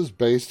 because this is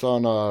based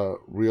on a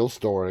real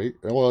story,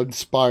 well,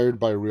 inspired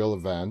by real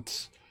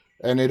events,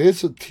 and it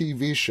is a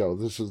TV show.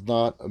 This is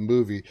not a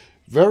movie.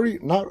 Very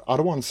not. I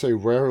don't want to say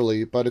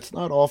rarely, but it's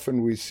not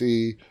often we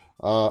see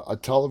a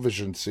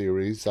television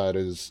series that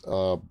is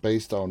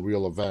based on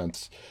real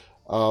events.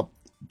 Uh,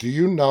 do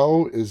you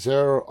know? Is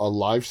there a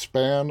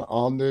lifespan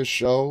on this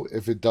show?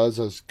 If it does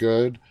as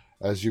good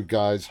as you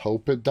guys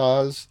hope it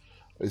does,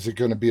 is it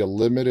going to be a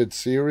limited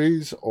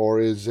series, or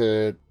is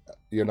it?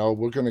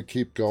 We're going to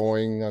keep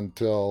going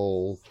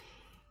until.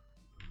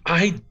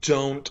 I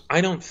don't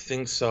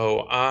think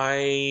so.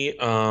 I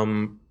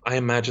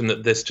imagine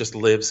that this just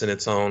lives in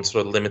its own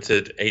sort of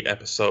limited 8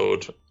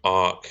 episode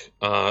arc.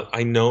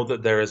 I know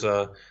that there is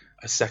a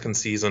second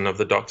season of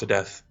the Doctor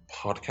Death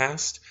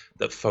podcast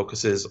that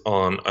focuses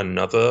on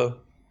another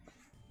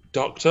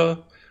Doctor.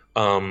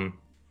 Um,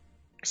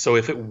 so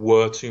if it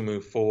were to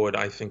move forward,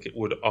 I think it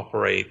would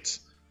operate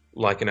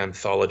like an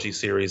anthology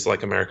series,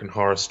 like American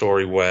Horror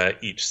Story, where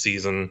each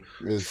season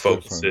Is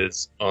different.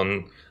 focuses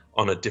on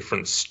a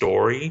different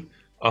story.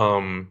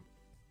 Um,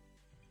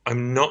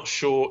 I'm not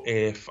sure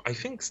if I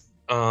think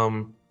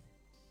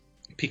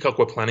Peacock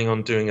were planning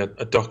on doing a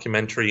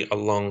documentary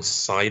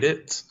alongside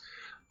it.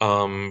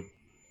 Um,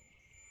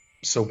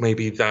 so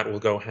maybe that will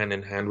go hand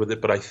in hand with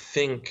it. But I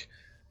think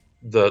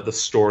the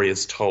story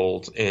is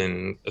told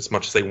in as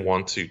much as they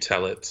want to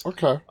tell it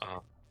Okay. uh,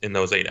 in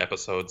those 8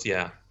 episodes.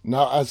 Yeah.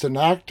 Now, as an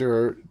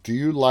actor, do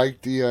you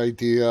like the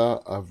idea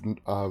of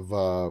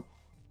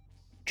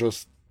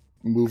just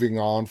moving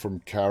on from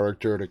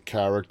character to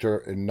character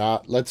and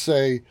not let's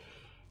say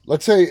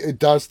it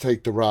does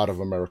take the route of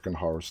American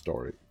Horror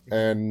Story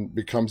and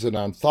becomes an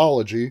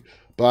anthology,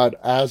 but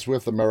as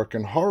with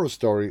American Horror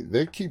Story,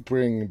 they keep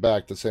bringing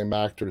back the same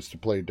actors to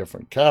play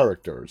different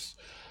characters.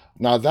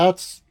 Now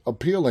that's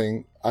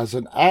appealing. As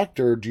an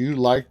actor, do you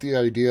like the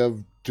idea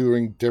of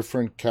doing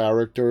different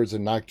characters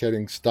and not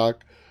getting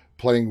stuck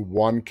playing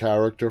one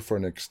character for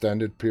an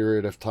extended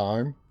period of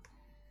time?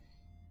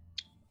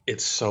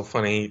 It's so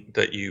funny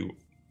that you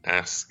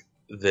ask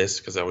this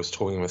because I was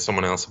talking with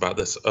someone else about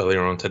this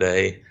earlier on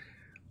today.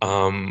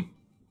 Um,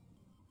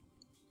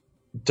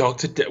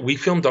 we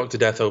filmed Doctor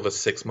Death over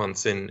 6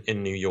 months in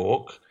New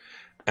York,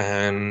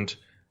 and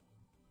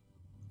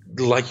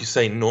like you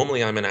say,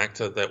 normally I'm an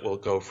actor that will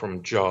go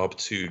from job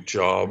to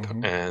job,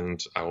 Hmm.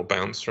 and I will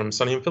bounce from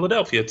Sunny in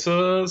Philadelphia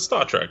to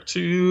Star Trek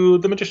to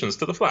The Magicians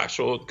to The Flash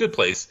or Good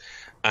Place,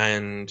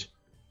 and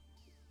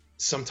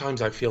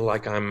sometimes I feel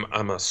like I'm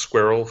a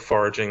squirrel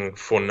foraging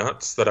for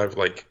nuts that I've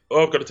got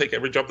to take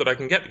every job that I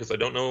can get because I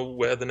don't know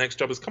where the next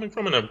job is coming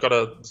from, and I've got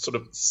to sort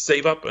of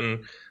save up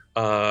and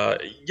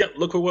yeah,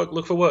 look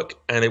for work,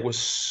 and it was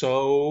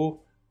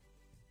so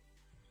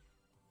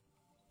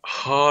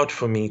hard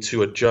for me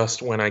to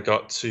adjust when I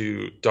got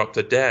to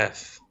Doctor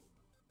Death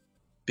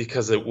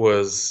because it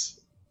was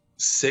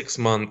 6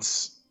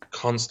 months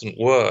constant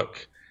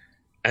work,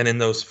 and in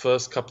those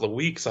first couple of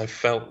weeks, I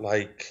felt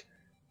like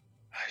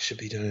I should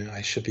be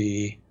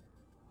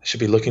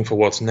looking for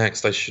what's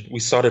next. We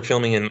started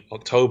filming in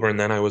October, and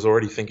then I was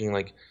already thinking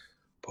like,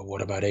 but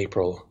what about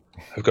April?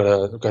 I've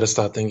got to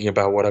start thinking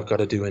about what I've got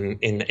to do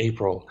in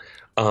April.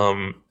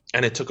 And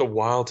it took a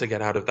while to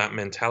get out of that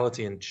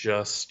mentality and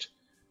just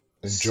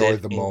Enjoy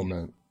sit the in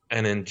moment.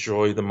 and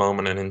enjoy the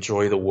moment and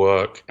enjoy the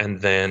work.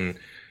 And then,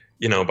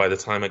 by the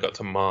time I got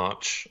to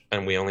March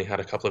and we only had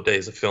a couple of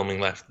days of filming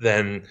left,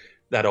 then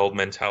that old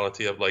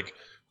mentality of like,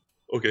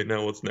 okay,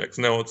 now what's next?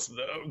 Now it's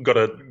got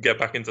to get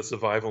back into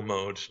survival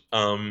mode.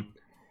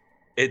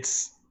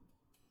 It's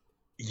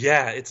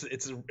yeah, it's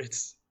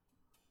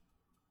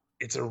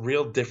a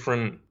real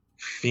different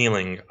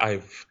feeling.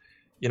 I'd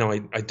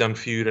done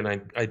Feud and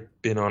I'd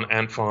been on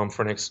Ant Farm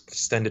for an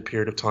extended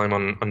period of time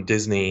on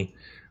Disney.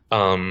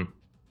 Um,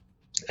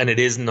 and it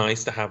is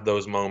nice to have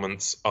those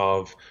moments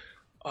of,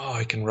 oh,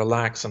 I can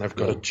relax and I've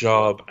got a Yeah.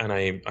 job and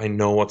I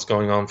know what's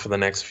going on for the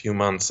next few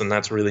months, and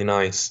that's really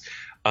nice.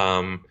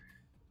 Um,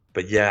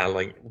 but yeah,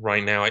 like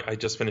right now, I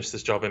just finished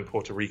this job in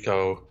Puerto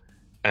Rico,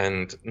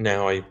 and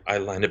now I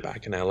landed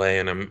back in LA,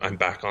 and I'm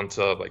back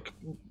onto like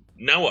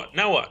now what,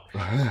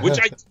 which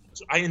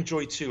I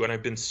enjoy too, and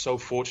I've been so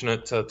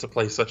fortunate to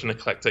play such an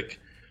eclectic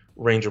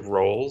range of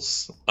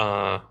roles.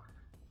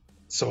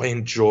 So I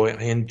enjoy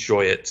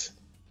it.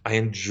 I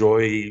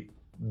enjoy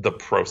the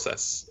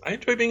process. I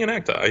enjoy being an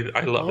actor.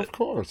 I love it. Of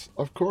course,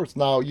 of course.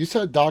 Now, you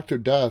said Doctor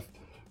Death.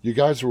 You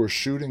guys were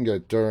shooting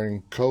it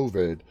during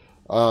COVID.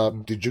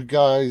 Did you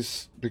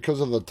guys,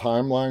 because of the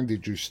timeline,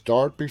 did you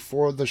start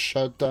before the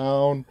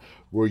shutdown?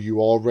 Were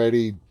you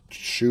already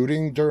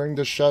shooting during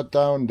the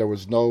shutdown? There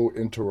was no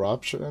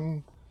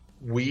interruption?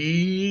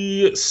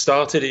 We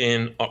started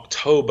in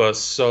October,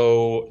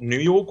 so New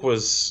York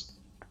was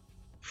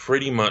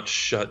pretty much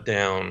shut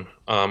down.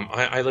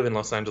 I live in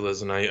Los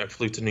Angeles, and I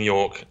flew to New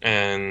York,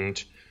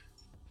 and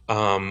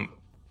um,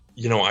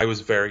 I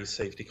was very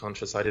safety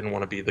conscious. I didn't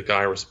want to be the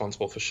guy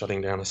responsible for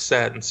shutting down a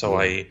set, and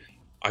so Yeah.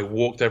 I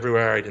walked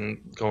everywhere. I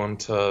didn't go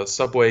into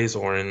subways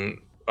or in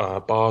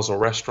bars or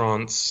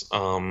restaurants.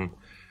 Um,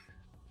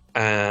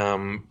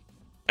 and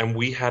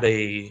we had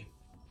a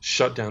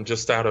shutdown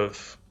just out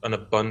of an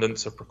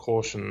abundance of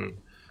precaution.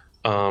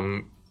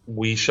 Um,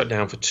 we shut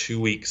down for 2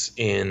 weeks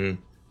in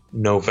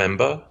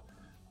November,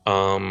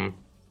 um,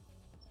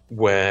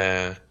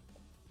 where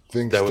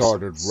Things there was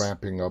started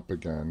ramping up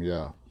again.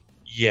 Yeah.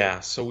 yeah,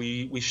 so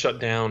we shut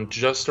down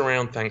just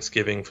around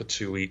Thanksgiving for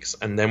 2 weeks,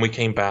 and then we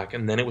came back,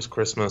 and then it was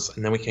Christmas,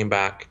 and then we came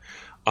back,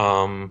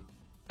 um,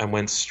 and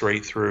went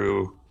straight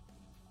through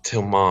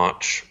till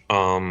March.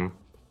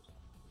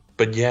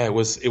 But yeah, it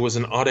was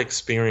an odd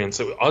experience.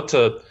 It was odd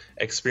to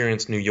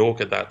experience New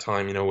York at that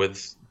time,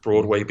 with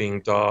Broadway Hmm.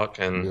 being dark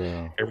and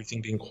Yeah.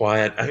 everything being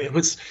quiet. I mean,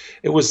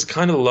 it was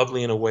kind of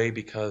lovely in a way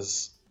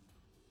because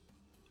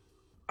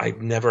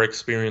I'd never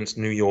experienced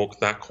New York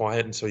that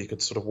quiet, and so you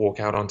could sort of walk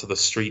out onto the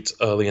streets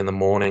early in the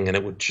morning, and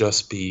it would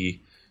just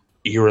be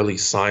eerily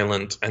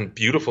silent and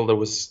beautiful. There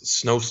was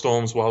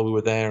snowstorms while we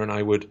were there, and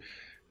I would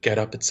get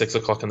up at 6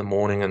 o'clock in the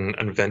morning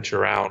and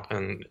venture out,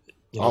 and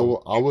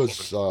beautiful.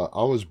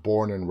 I was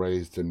born and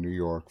raised in New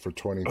York for Oh,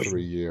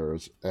 23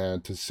 years,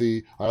 and to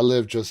see I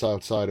live just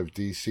outside of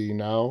DC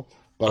now,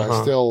 but I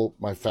uh-huh. still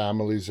my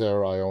family's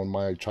there. I own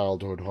my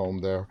childhood home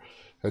there,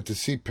 and to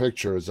see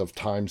pictures of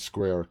Times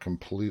Square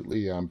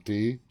completely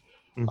empty,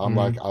 I'm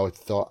like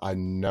Hmm. I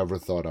never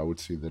thought I would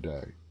see the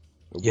day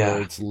where Yeah.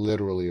 it's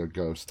literally a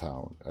ghost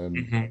town,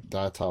 and Hmm.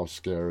 that's how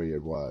scary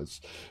it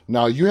was.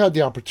 Now you had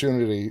the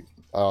opportunity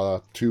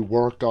to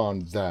work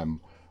on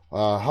them.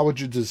 How would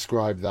you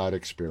describe that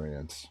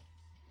experience?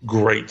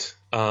 Great.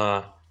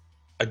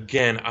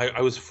 Again,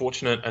 I was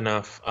fortunate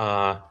enough.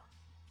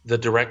 The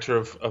director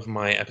of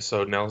my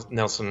episode,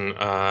 Nelson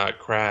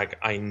Cragg,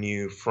 I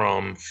knew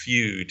from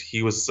Feud.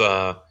 He was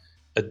a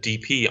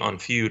DP on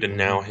Feud, and Hmm.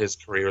 now his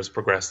career has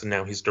progressed, and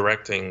now he's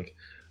directing.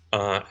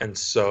 And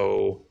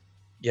so,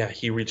 yeah,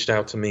 he reached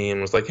out to me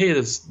and was like, "Hey,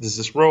 there's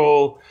this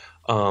role,"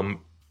 and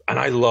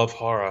I love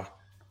horror,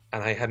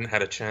 and I hadn't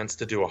had a chance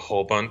to do a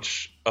whole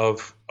bunch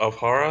of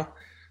horror,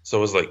 so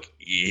I was like,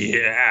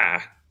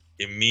 "Yeah."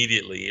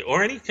 Immediately,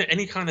 or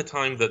any kind of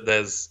time that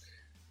there's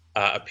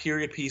a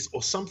period piece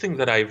or something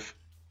that I've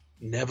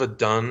never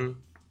done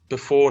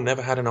before,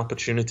 never had an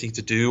opportunity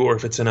to do, or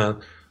if it's in a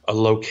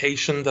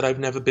location that I've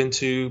never been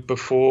to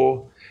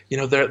before.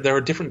 There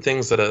are different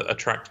things that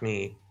attract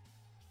me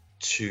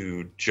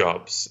to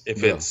jobs.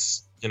 If Yeah.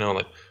 it's,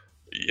 like,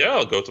 yeah,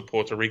 I'll go to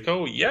Puerto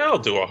Rico. Yeah, I'll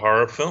do a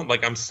horror film.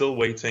 Like, I'm still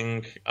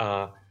waiting.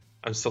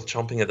 I'm still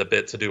chomping at the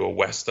bit to do a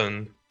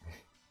Western.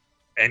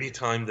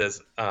 Anytime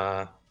there's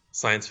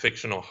science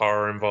fiction or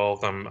horror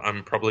involved,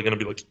 I'm probably going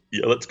to be like,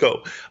 yeah, let's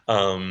go.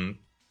 Um,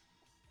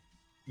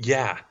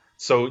 Yeah.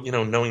 So,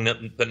 knowing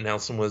that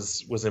Nelson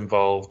was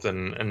involved,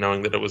 and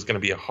knowing that it was going to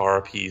be a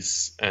horror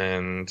piece,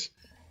 and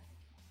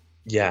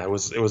yeah, it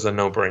was a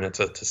no-brainer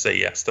to say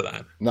yes to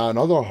that. Now,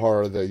 another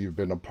horror that you've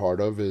been a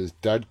part of is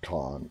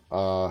DeadCon.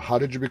 How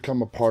did you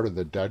become a part of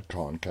the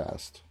DeadCon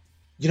cast?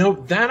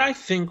 That I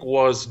think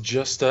was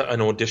just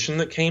an audition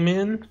that came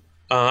in.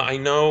 I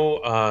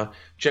know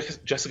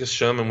Jessica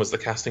Sherman was the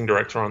casting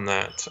director on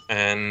that,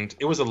 and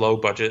it was a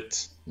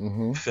low-budget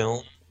Mm-hmm.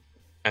 film.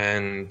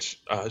 And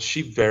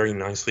she very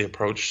nicely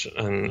approached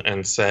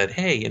and said,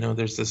 "Hey,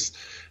 there's this.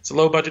 It's a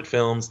low budget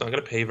film. It's not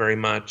going to pay very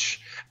much."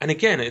 And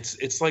again,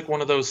 it's like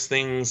one of those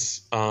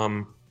things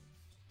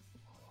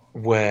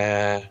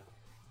where,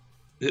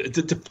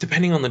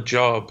 depending on the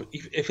job,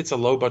 if it's a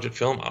low budget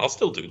film, I'll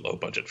still do low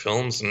budget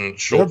films and There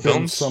short have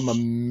been some films.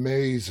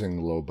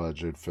 amazing low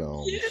budget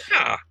films.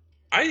 Yeah,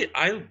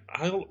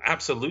 I'll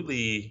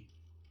absolutely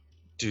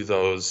do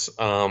those.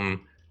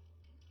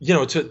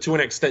 To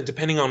an extent,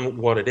 depending on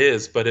what it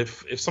is. But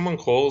if someone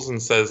calls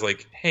and says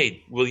like,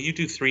 "Hey, will you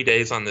do 3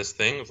 days on this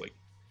thing?" It's like,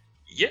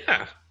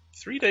 yeah,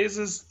 3 days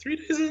is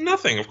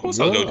nothing. Of course,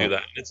 I'll go do Yeah.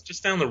 that. It's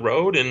just down the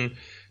road in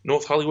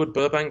North Hollywood,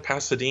 Burbank,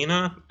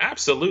 Pasadena.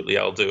 Absolutely,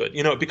 I'll do it.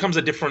 It becomes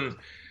a different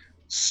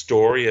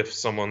story if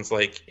someone's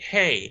like,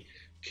 "Hey,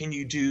 can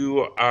you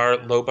do our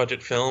low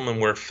budget film, and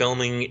we're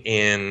filming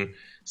in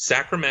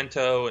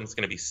Sacramento, and it's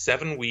going to be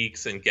 7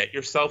 weeks, and get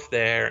yourself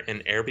there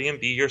and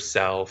Airbnb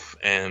yourself,"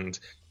 and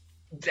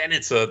then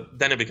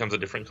it becomes a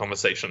different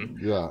conversation.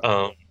 Yeah.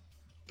 Um,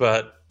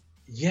 but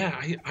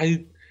yeah,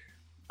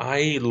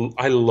 I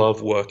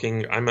love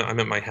working. I'm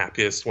at my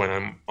happiest when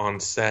I'm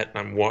on set and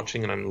I'm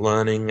watching and I'm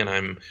learning and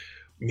I'm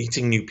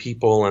meeting new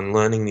people and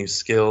learning new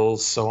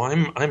skills. So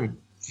I'm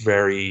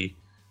very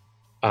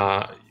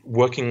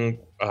working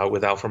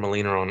with Alfred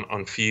Molina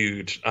on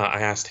Feud.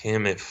 I asked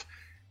him if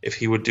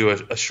he would do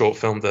a short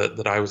film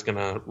that I was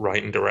gonna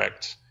write and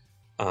direct.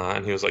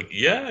 And he was like,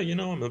 "Yeah,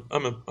 I'm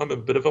a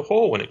bit of a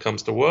whore when it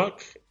comes to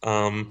work."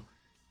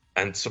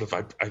 And sort of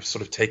I've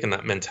sort of taken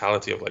that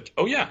mentality of like,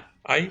 "Oh yeah,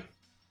 I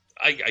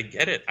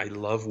get it. I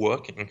love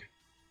working."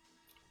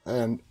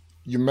 And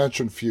you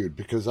mentioned Feud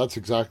because that's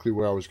exactly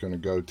where I was going to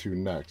go to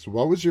next.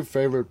 What was your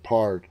favorite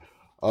part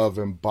of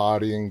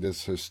embodying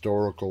this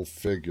historical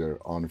figure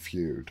on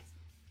Feud?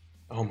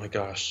 Oh my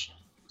gosh,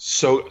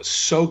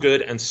 so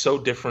good and so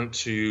different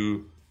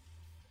to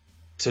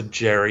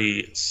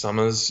Jerry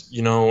Summers.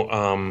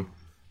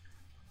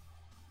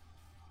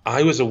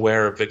 I was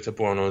aware of Victor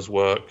Buono's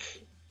work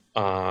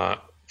uh,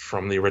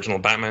 from the original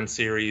Batman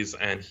series,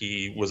 and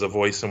he was a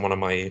voice in one of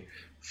my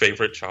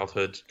favorite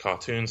childhood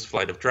cartoons,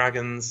 Flight of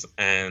Dragons,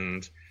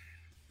 and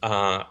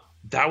uh,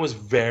 that was a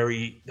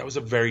very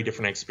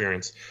different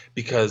experience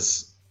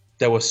because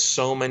there were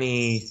so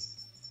many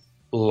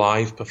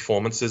live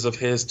performances of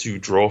his to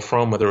draw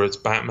from, whether it's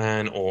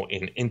Batman or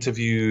in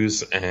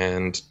interviews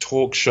and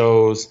talk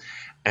shows.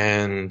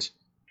 And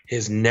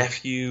his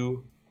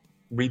nephew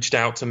reached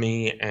out to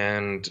me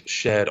and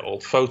shared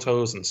old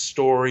photos and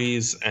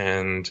stories.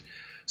 And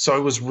so I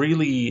was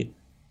really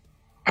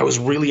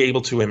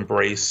able to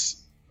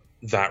embrace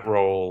that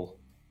role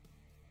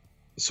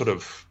sort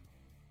of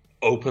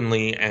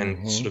openly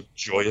and sort of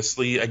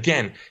joyously.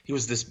 Again, he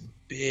was this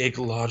big,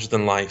 larger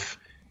than life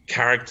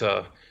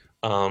character.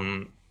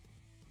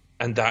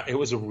 And that it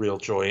was a real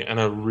joy and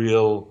a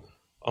real,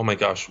 oh my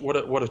gosh,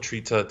 what a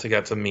treat to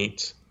get to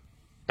meet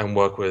and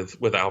work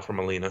with Alfred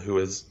Molina, who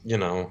is,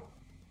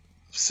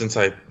 since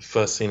I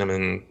first seen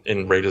him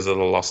in Raiders of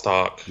the Lost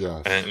Ark,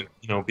 Yes. and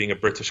being a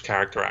British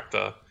character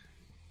actor,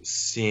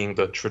 seeing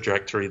the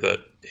trajectory that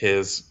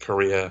his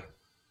career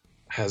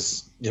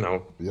has,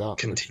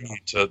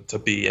 continued to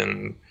be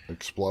in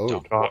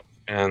Explode.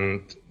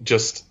 and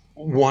just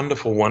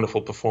wonderful,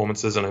 wonderful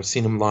performances. And I've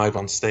seen him live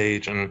on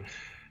stage, and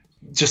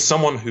just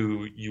someone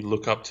who you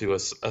look up to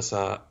as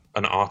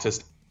an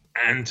artist,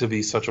 and to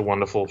be such a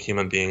wonderful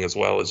human being as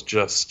well, is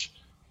just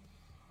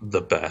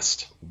the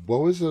best.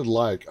 What was it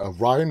like?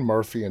 Ryan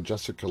Murphy and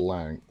Jessica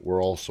Lange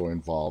were also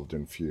involved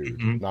in Feud.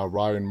 Mm-hmm. Now,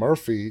 Ryan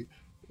Murphy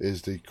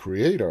is the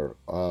creator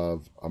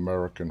of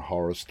American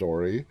Horror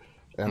Story,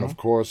 and of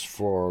course,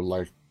 for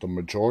like the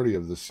majority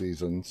of the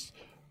seasons,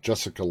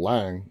 Jessica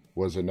Lange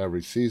was in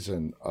every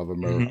season of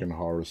American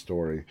Horror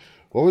Story.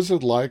 What was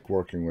it like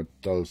working with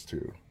those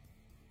two?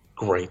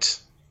 Great.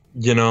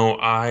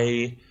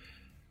 It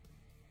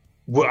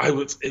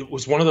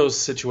was one of those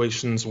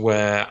situations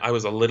where I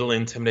was a little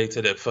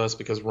intimidated at first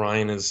because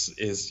Ryan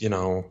is he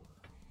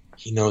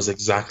knows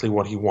exactly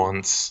what he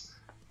wants.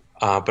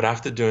 But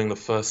after doing the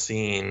first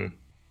scene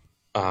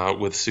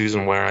with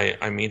Susan, where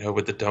I meet her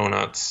with the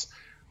donuts,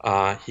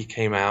 he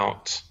came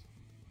out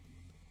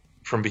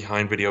from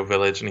behind Video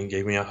Village and he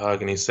gave me a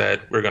hug and he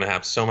said, "We're going to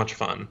have so much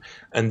fun."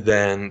 And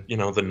then,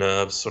 the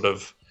nerves sort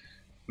of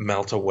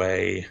melt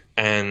away.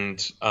 And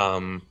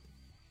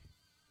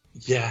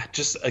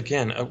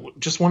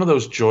just one of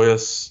those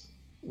joyous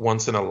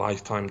once in a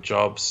lifetime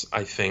jobs,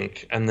 I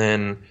think. And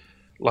then,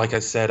 like I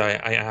said, I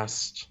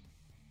asked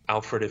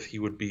Alfred if he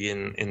would be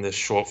in this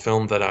short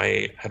film that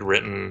I had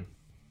written,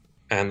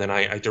 and then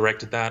I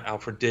directed that.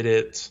 Alfred did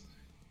it,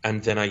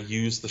 and then I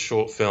used the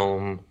short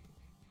film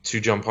to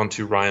jump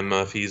onto Ryan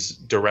Murphy's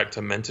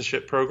director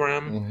mentorship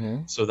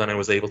program. So then I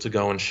was able to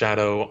go and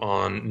shadow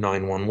on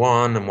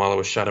 911, and while I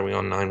was shadowing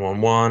on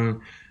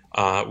 911,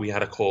 we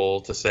had a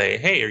call to say,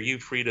 "Hey, are you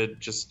free to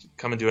just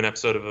come and do an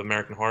episode of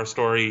American Horror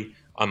Story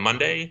on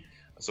Monday?"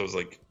 So I was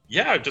like,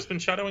 "Yeah, I've just been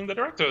shadowing the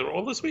director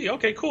all this week.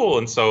 Okay, cool."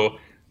 And so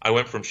I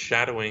went from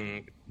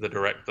shadowing the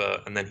director,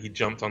 and then he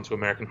jumped onto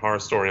American Horror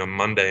Story on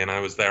Monday, and I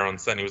was there on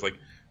set, and he was like,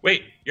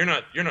 "Wait, you're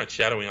not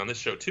shadowing on this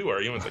show too,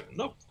 are you?" And I was like,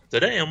 "Nope,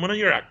 today I'm one of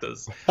your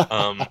actors."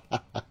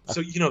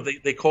 So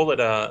they call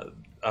it a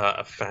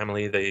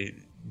family.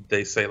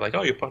 They say like,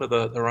 "Oh, you're part of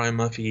the Ryan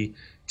Murphy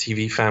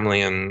TV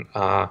family," and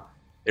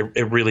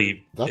it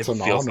really That's it an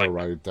feels honor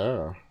like, right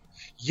there.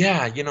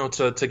 yeah,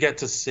 to get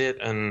to sit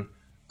and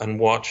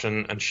watch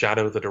and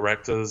shadow the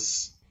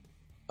directors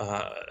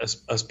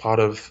as part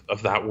of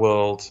that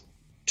world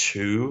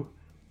too.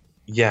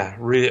 Yeah,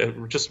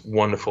 really, just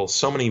wonderful.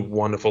 So many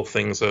wonderful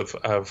things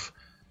have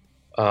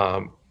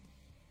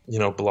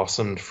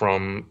blossomed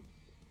from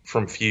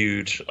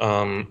Feud.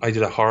 I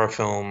did a horror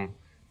film,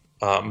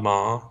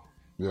 Ma,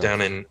 Yes.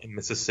 down in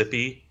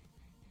Mississippi,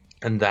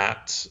 and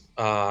that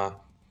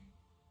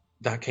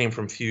came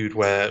from Feud,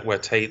 where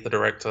Tate, the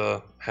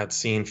director, had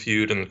seen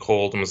Feud and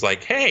called and was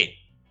like, "Hey,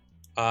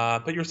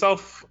 put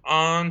yourself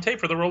on tape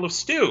for the role of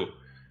Stu,"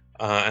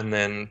 and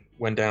then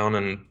went down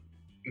and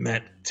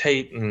met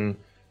Tate and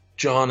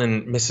John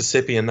in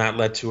Mississippi, and that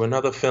led to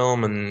another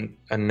film, and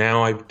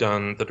now I've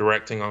done the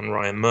directing on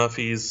Ryan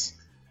Murphy's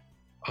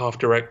half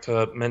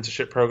director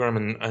mentorship program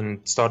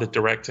and started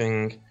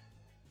directing.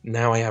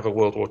 Now I have a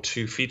World War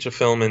II feature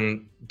film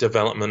in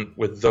development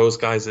with those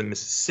guys in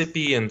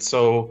Mississippi, and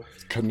so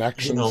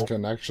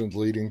connections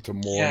leading to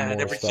more and and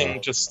more everything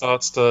stuff. just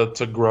starts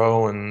to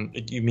grow,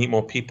 and you meet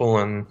more people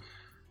and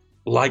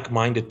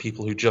like-minded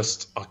people who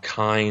just are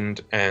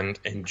kind and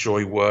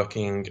enjoy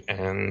working.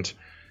 And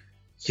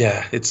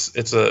yeah,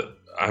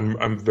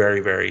 I'm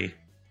very, very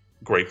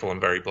grateful and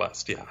very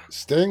blessed. Yeah.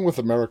 Staying with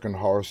American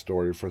Horror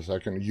Story for a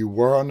second, you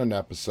were on an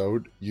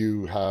episode.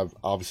 You have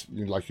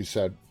obviously, like you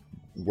said,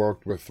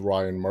 worked with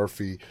Ryan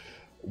Murphy.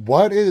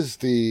 What is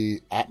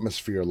the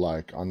atmosphere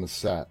like on the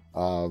set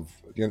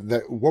of,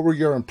 what were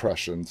your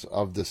impressions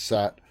of the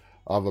set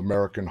of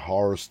American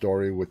Horror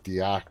Story with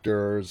the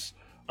actors?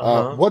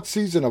 What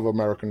season of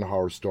American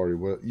Horror Story?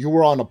 You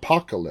were on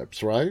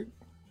Apocalypse, right?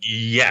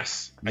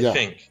 Yes, I Yeah,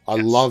 think. I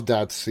Yes. love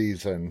that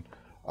season.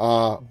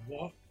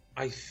 What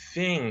I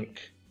think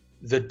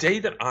the day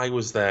that I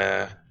was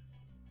there,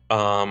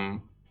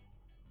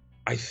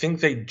 I think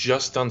they'd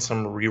just done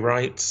some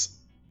rewrites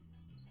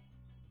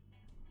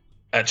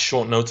at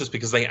short notice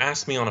because they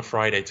asked me on a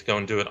Friday to go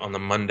and do it on the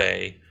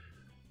Monday,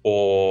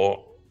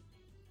 or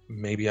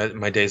maybe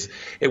my days.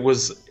 It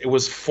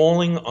was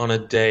falling on a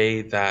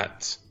day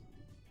that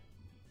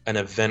an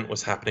event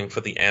was happening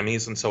for the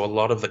Emmys, and so a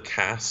lot of the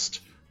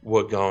cast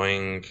were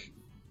going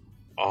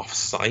off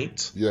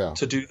site Yeah.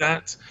 to do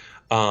that.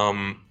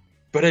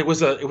 But it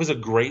was a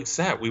great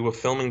set. We were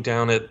filming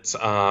down at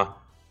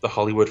the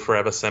Hollywood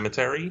Forever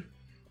Cemetery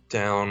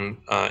down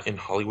in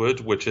Hollywood,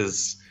 which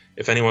is,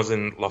 if anyone's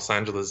in Los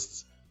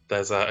Angeles,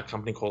 there's a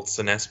company called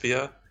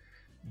Cinespia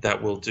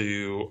that will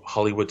do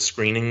Hollywood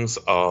screenings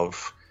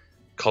of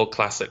cult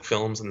classic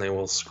films, and they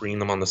will screen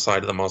them on the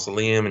side of the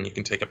mausoleum, and you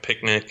can take a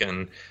picnic.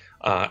 And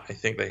I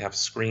think they have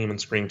Scream and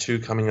Scream 2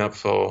 coming up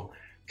for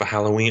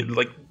Halloween,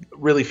 like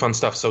really fun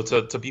stuff. So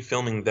to be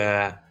filming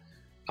there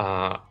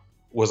uh,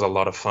 was a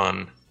lot of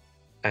fun.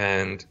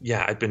 And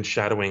yeah, I'd been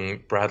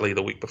shadowing Bradley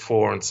the week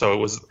before, and so it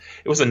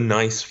was a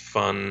nice,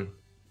 fun,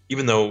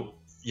 even though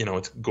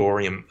it's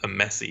gory and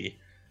messy.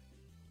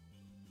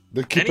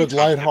 They keep it Anytime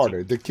I get to,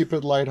 lighthearted. They keep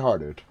it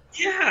lighthearted.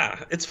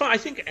 yeah, it's fun. I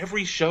think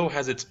every show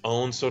has its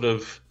own sort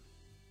of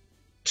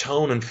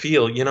tone and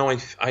feel.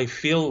 I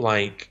feel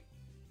like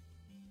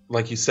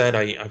you said,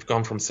 I've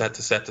gone from set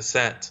to set to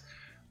set.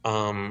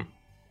 Um,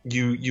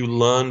 you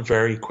learn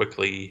very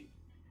quickly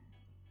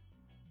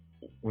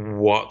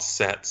what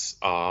sets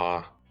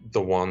are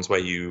the ones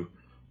where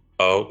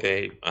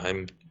okay,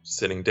 I'm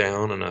sitting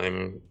down and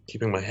I'm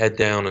keeping my head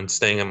down and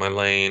staying in my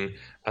lane,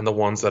 and the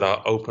ones that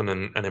are open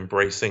and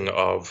embracing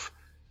of,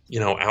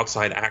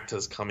 outside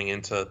actors coming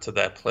into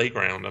their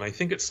playground. And I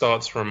think it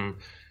starts from,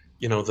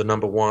 the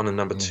number one and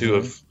number two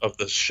Hmm. of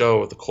the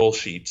show, of the call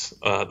sheet,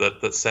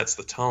 that sets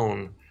the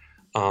tone.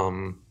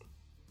 Um,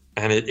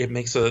 and it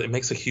makes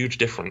a huge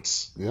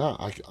difference. Yeah,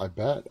 I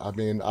bet. I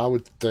mean, I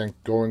would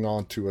think going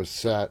on to a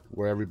set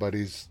where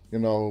everybody's,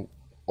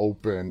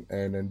 open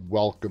and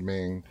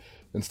welcoming,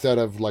 instead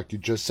of, like you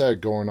just said,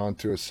 going on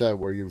to a set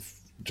where you've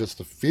just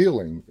a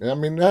feeling. I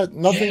mean, that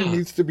nothing Yeah.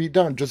 needs to be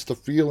done. Just the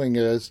feeling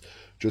is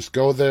just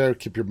go there,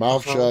 keep your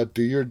mouth Uh-huh. shut,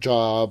 do your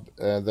job,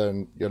 and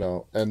then,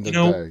 end You the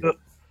know,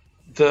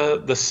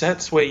 day. the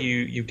sets where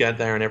you get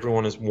there and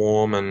everyone is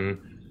warm and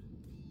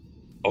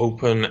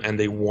open and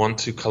they want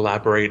to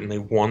collaborate and they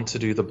want to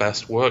do the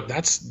best work.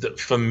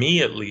 For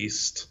me at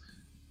least,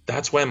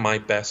 that's where my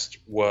best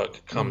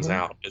work comes Hmm.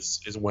 out,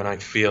 is when I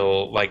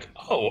feel like,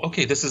 oh,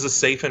 okay, this is a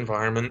safe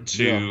environment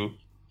Yeah,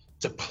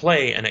 to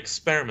play and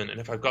experiment. And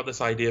if I've got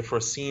this idea for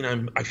a scene,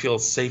 I feel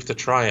safe to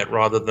try it,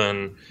 rather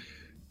than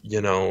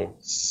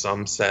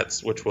some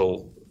sets which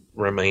will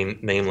remain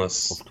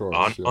nameless of are,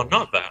 course. are Yeah,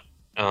 not that.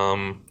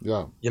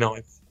 yeah.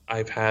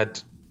 I've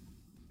had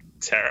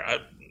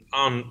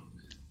on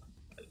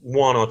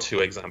one or two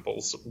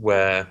examples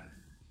where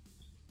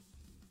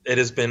it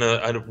has been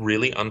a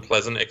really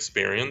unpleasant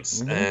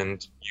experience, Hmm.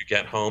 and you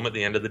get home at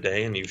the end of the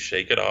day and you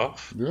shake it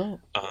off. Yeah.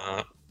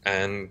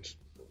 And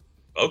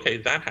okay,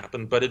 that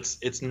happened, but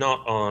it's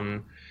not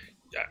on.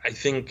 I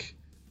think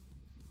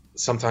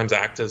sometimes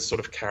actors sort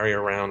of carry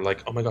around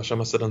like, oh my gosh, I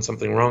must have done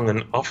something wrong,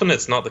 and often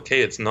it's not the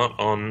case. It's not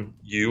on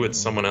you. It's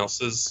Mm. someone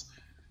else's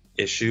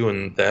issue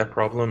and their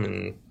problem,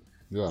 and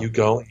Yeah. you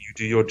go and you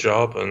do your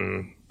job,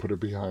 and Put it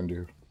behind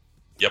you.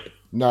 yep.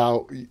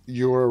 Now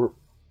you're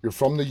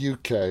from the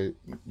UK.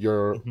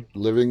 You're Mhm.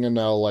 living in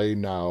LA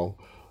now.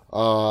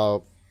 Uh,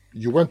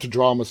 you went to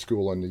drama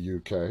school in the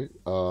UK.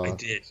 I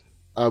did.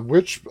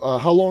 Which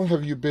how long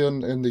have you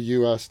been in the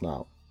US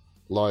now?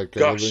 Like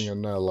living Gosh,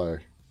 in LA.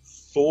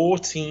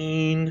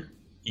 14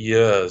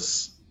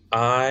 years.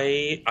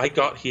 I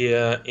got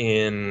here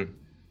in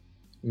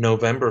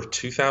November of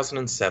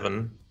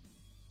 2007,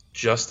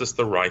 just as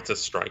the writers'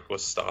 strike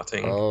was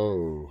starting,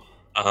 Oh,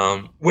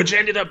 which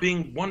ended up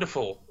being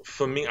wonderful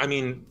for me. I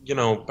mean,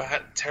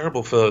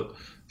 terrible for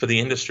the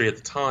industry at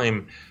the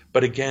time.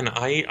 But again,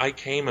 I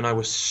came and I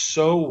was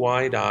so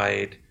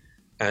wide-eyed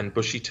and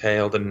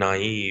bushy-tailed and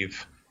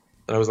naive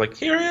that I was like,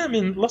 here I am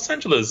in Los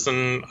Angeles,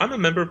 and I'm a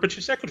member of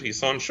British Equity,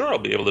 so I'm sure I'll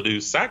be able to do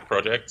SAG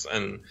projects.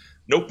 And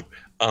nope.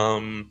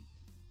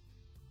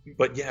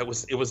 But yeah, it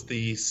was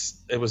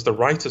the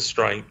writer's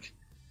strike,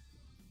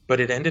 but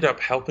it ended up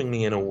helping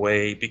me in a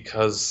way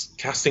because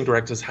casting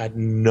directors had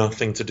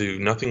nothing to do.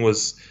 Nothing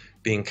was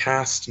being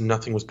cast,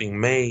 nothing was being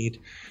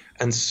made.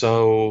 And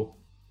so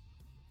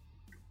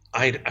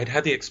I'd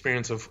had the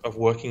experience of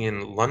working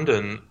in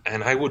London,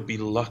 and I would be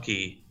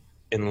lucky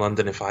in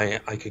London if I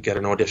could get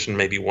an audition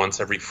maybe once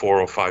every 4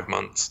 or 5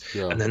 months.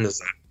 yeah. And then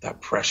there's that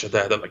pressure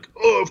there that, like,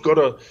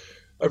 oh,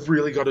 I've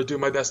really got to do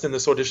my best in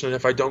this audition, and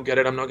if I don't get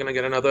it, I'm not going to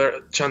get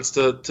another chance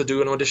to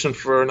do an audition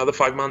for another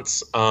 5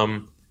 months.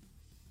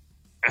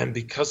 And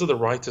because of the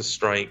writer's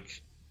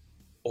strike,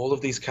 all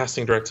of these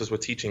casting directors were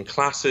teaching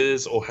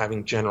classes or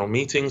having general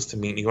meetings to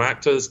meet new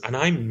actors. And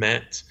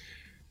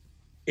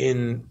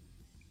in,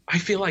 I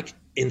feel like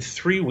in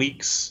 3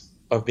 weeks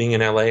of being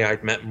in LA,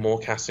 I'd met more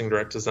casting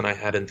directors than I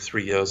had in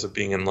 3 years of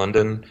being in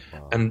London.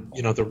 Wow. And,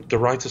 the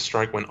writer's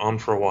strike went on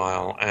for a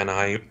while. And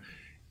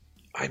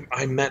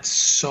I met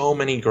so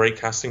many great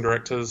casting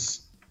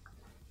directors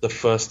the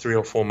first 3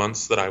 or 4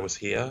 months that I was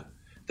here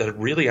that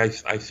really I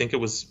think it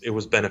was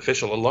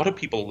beneficial. A lot of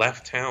people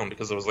left town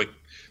because there was like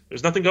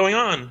there's nothing going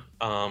on.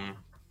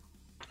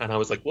 And I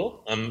was like,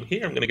 well, I'm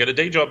here. I'm going to get a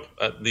day job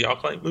at the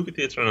ArcLight movie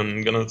theater, and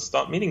I'm going to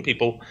start meeting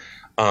people.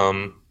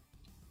 Um,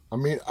 I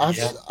mean,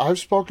 yeah, I've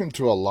spoken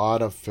to a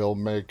lot of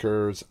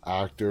filmmakers,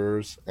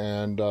 actors,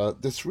 and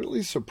this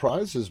really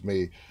surprises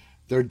me.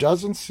 There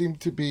doesn't seem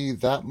to be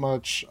that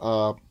much,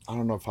 I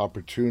don't know if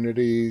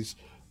opportunities,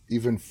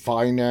 even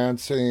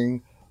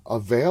financing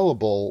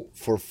available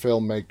for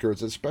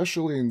filmmakers,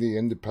 especially in the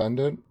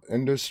independent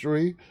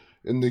industry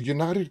in the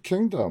United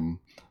Kingdom.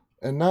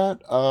 And that,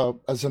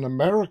 as an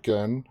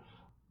American,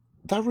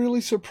 that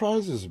really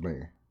surprises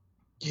me.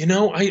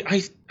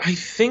 I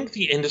think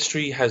the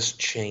industry has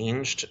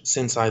changed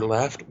since I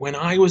left. When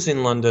I was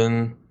in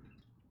London,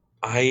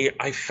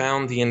 I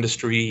found the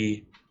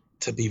industry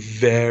to be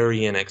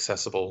very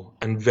inaccessible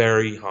and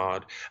very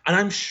hard. And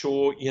I'm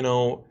sure,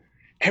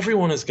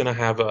 everyone is going to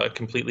have a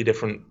completely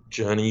different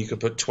journey. You could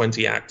put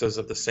 20 actors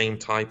of the same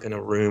type in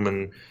a room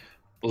and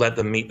let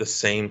them meet the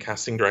same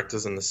casting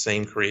directors and the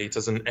same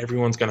creators, and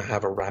everyone's going to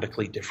have a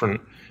radically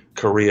different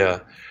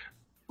career.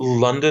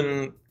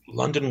 London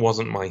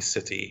wasn't my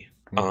city,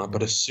 but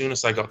Hmm. as soon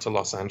as I got to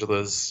Los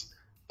Angeles,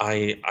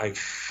 I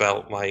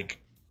felt like,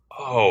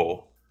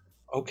 oh,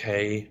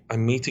 okay,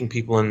 I'm meeting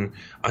people and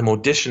I'm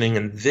auditioning,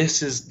 and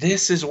this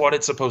is what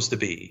it's supposed to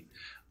be.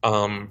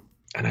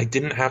 And I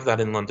didn't have that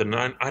in London,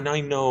 and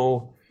I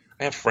know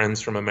I have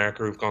friends from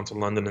America who've gone to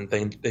London, and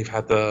they've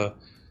had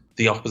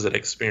the opposite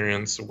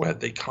experience where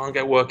they can't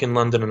get work in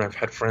London, and I've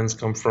had friends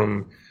come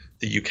from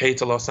the UK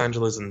to Los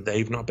Angeles, and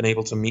they've not been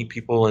able to meet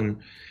people,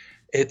 and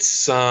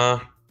it's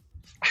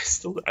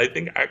I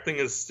think acting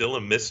is still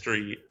a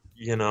mystery.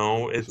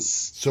 It's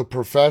So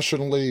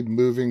professionally,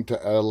 moving to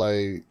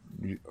LA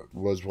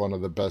was one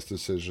of the best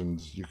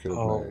decisions you could have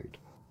oh made.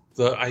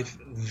 the I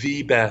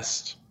the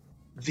best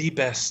the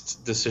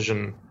best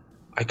decision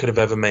I could have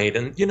ever made.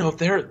 And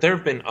there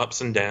have been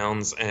ups and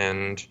downs.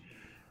 And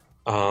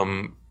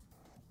um,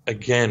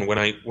 again, when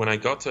I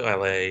got to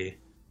LA,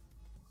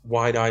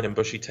 wide-eyed and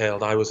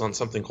bushy-tailed, I was on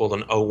something called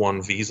an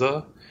O1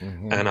 visa,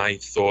 Hmm. and I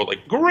thought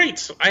like,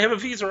 great, I have a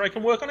visa, I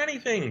can work on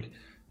anything.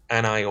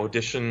 And I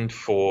auditioned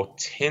for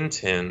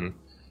Tintin,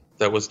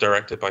 that was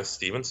directed by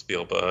Steven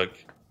Spielberg,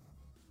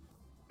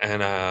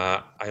 and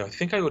I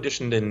think I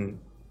auditioned in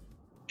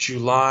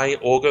July,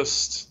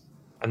 August,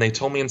 and they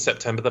told me in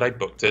September that I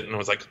booked it, and I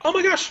was like, oh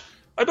my gosh,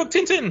 I booked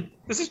Tintin.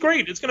 This is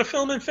great. It's going to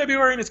film in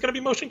February, and it's going to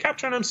be motion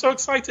capture, and I'm so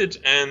excited.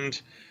 And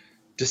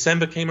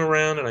December came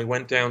around, and I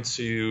went down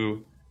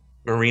to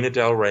Marina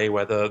Del Rey,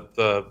 where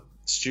the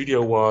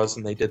studio was,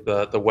 and they did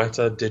the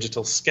Weta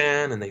digital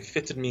scan, and they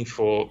fitted me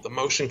for the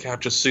motion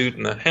capture suit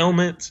and the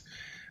helmet.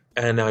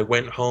 And I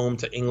went home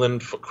to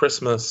England for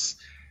Christmas,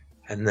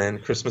 and then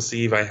Christmas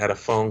Eve, I had a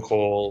phone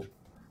call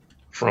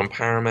from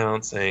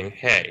Paramount saying,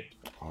 "Hey,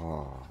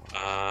 Oh,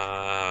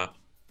 uh,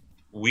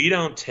 we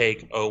don't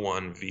take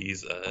O1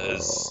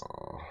 visas.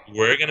 oh,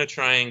 We're gonna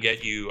try and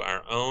get you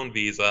our own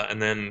visa." And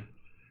then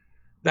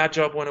that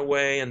job went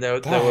away, and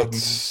that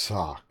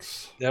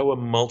sucks. there were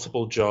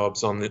multiple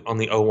jobs on the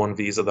O1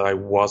 visa that I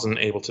wasn't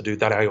able to do,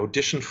 that I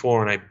auditioned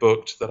for and I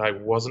booked, that I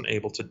wasn't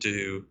able to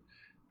do.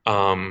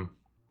 Um,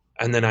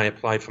 and then I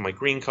applied for my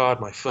green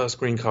card. My first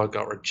green card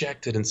got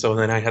rejected, and so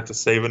then I had to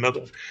save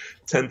another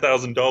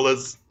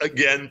 $10,000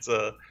 again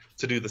to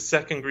do the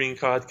second green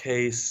card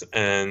case.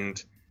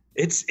 And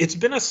it's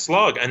been a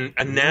slog. And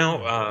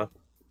now, Yeah.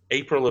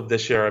 April of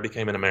this year, I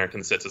became an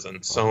American citizen.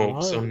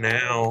 All So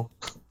right.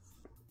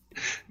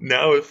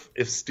 now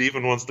if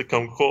Steven wants to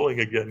come calling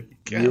again,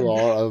 he You can.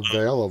 are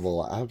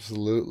available.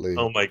 Absolutely.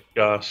 Oh my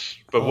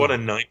gosh! But what a Oh,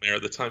 nightmare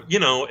at the time.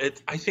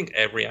 I think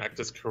every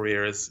actor's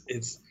career is.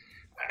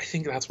 I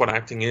think that's what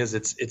acting is.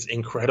 It's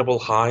incredible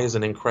highs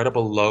and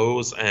incredible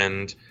lows,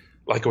 and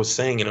like I was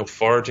saying,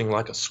 foraging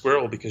like a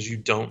squirrel because you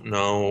you don't don't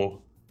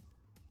know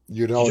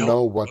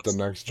know what the what's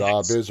next job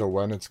next. is or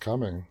when it's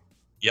coming.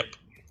 Yep,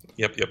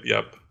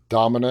 yep.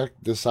 Dominic,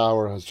 this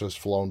hour has just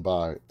flown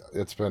by.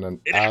 It's been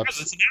an It has.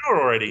 abs. It's an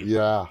hour already.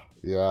 Yeah,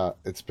 yeah.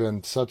 It's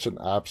been such an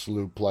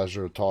absolute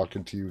pleasure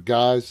talking to you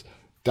guys.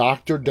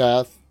 Dr.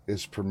 Death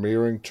is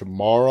premiering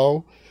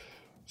tomorrow,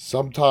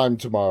 sometime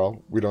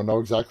tomorrow. We don't know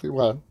exactly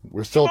when.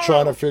 We're still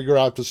trying to Tomorrow. figure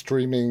out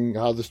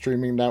how the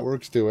streaming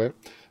networks do it.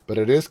 But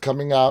it is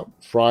coming out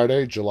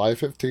Friday, July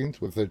 15th,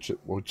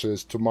 which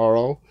is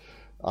tomorrow.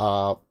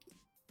 Uh,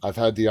 I've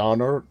had the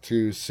honor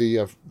to see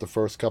the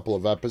first couple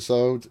of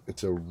episodes.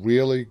 It's a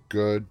really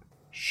good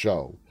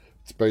show.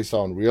 It's based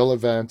on real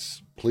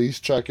events. Please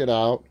check it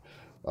out.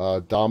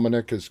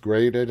 Dominic is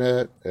great in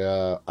it.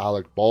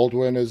 Alec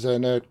Baldwin is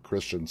in it.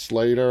 Christian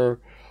Slater,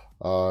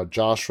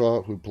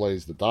 Joshua, who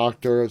plays the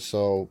doctor.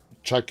 So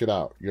check it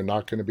out. You're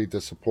not going to be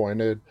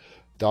disappointed.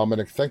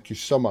 Dominic, thank you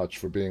so much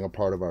for being a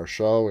part of our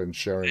show and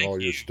sharing Thank all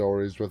your you.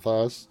 stories with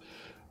us.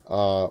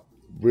 Uh,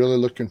 really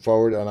looking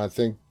forward, and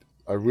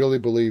I really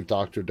believe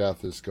Doctor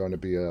Death is going to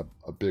be a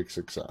big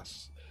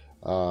success.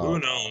 Uh, Who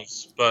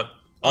knows? But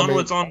I mean,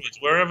 Onwards,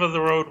 wherever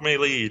the road may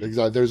lead.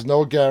 exactly. There's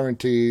no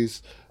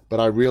guarantees, but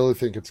I really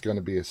think it's going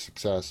to be a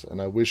success,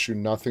 and I wish you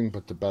nothing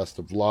but the best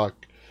of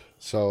luck.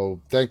 So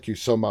thank you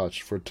so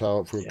much for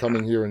Yeah.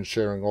 coming here and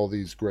sharing all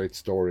these great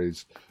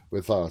stories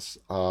with us.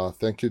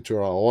 Thank you to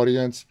our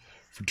audience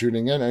for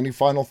tuning in. Any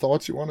final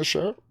thoughts you want to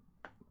share?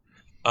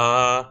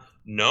 Uh,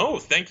 no,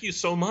 thank you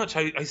so much.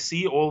 I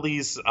see all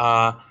these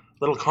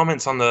little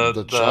comments on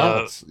The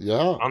chats, yeah,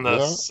 the yeah,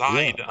 yeah,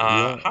 side.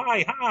 yeah,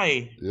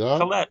 Hi, yeah,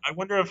 Colette. I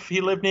wonder if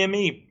he lived near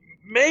me.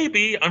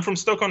 Maybe. I'm from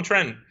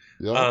Stoke-on-Trent.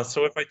 yeah.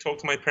 So if I talk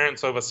to my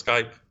parents over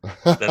Skype,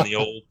 then the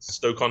old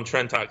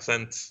Stoke-on-Trent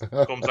accent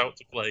comes out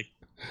to play.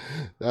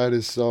 That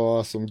is so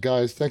awesome.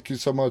 Guys, thank you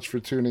so much for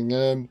tuning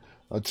in.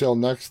 Until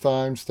next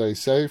time, stay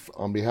safe.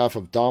 On behalf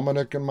of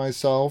Dominic and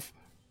myself,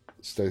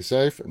 stay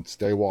safe and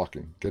stay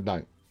walking. Good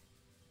night.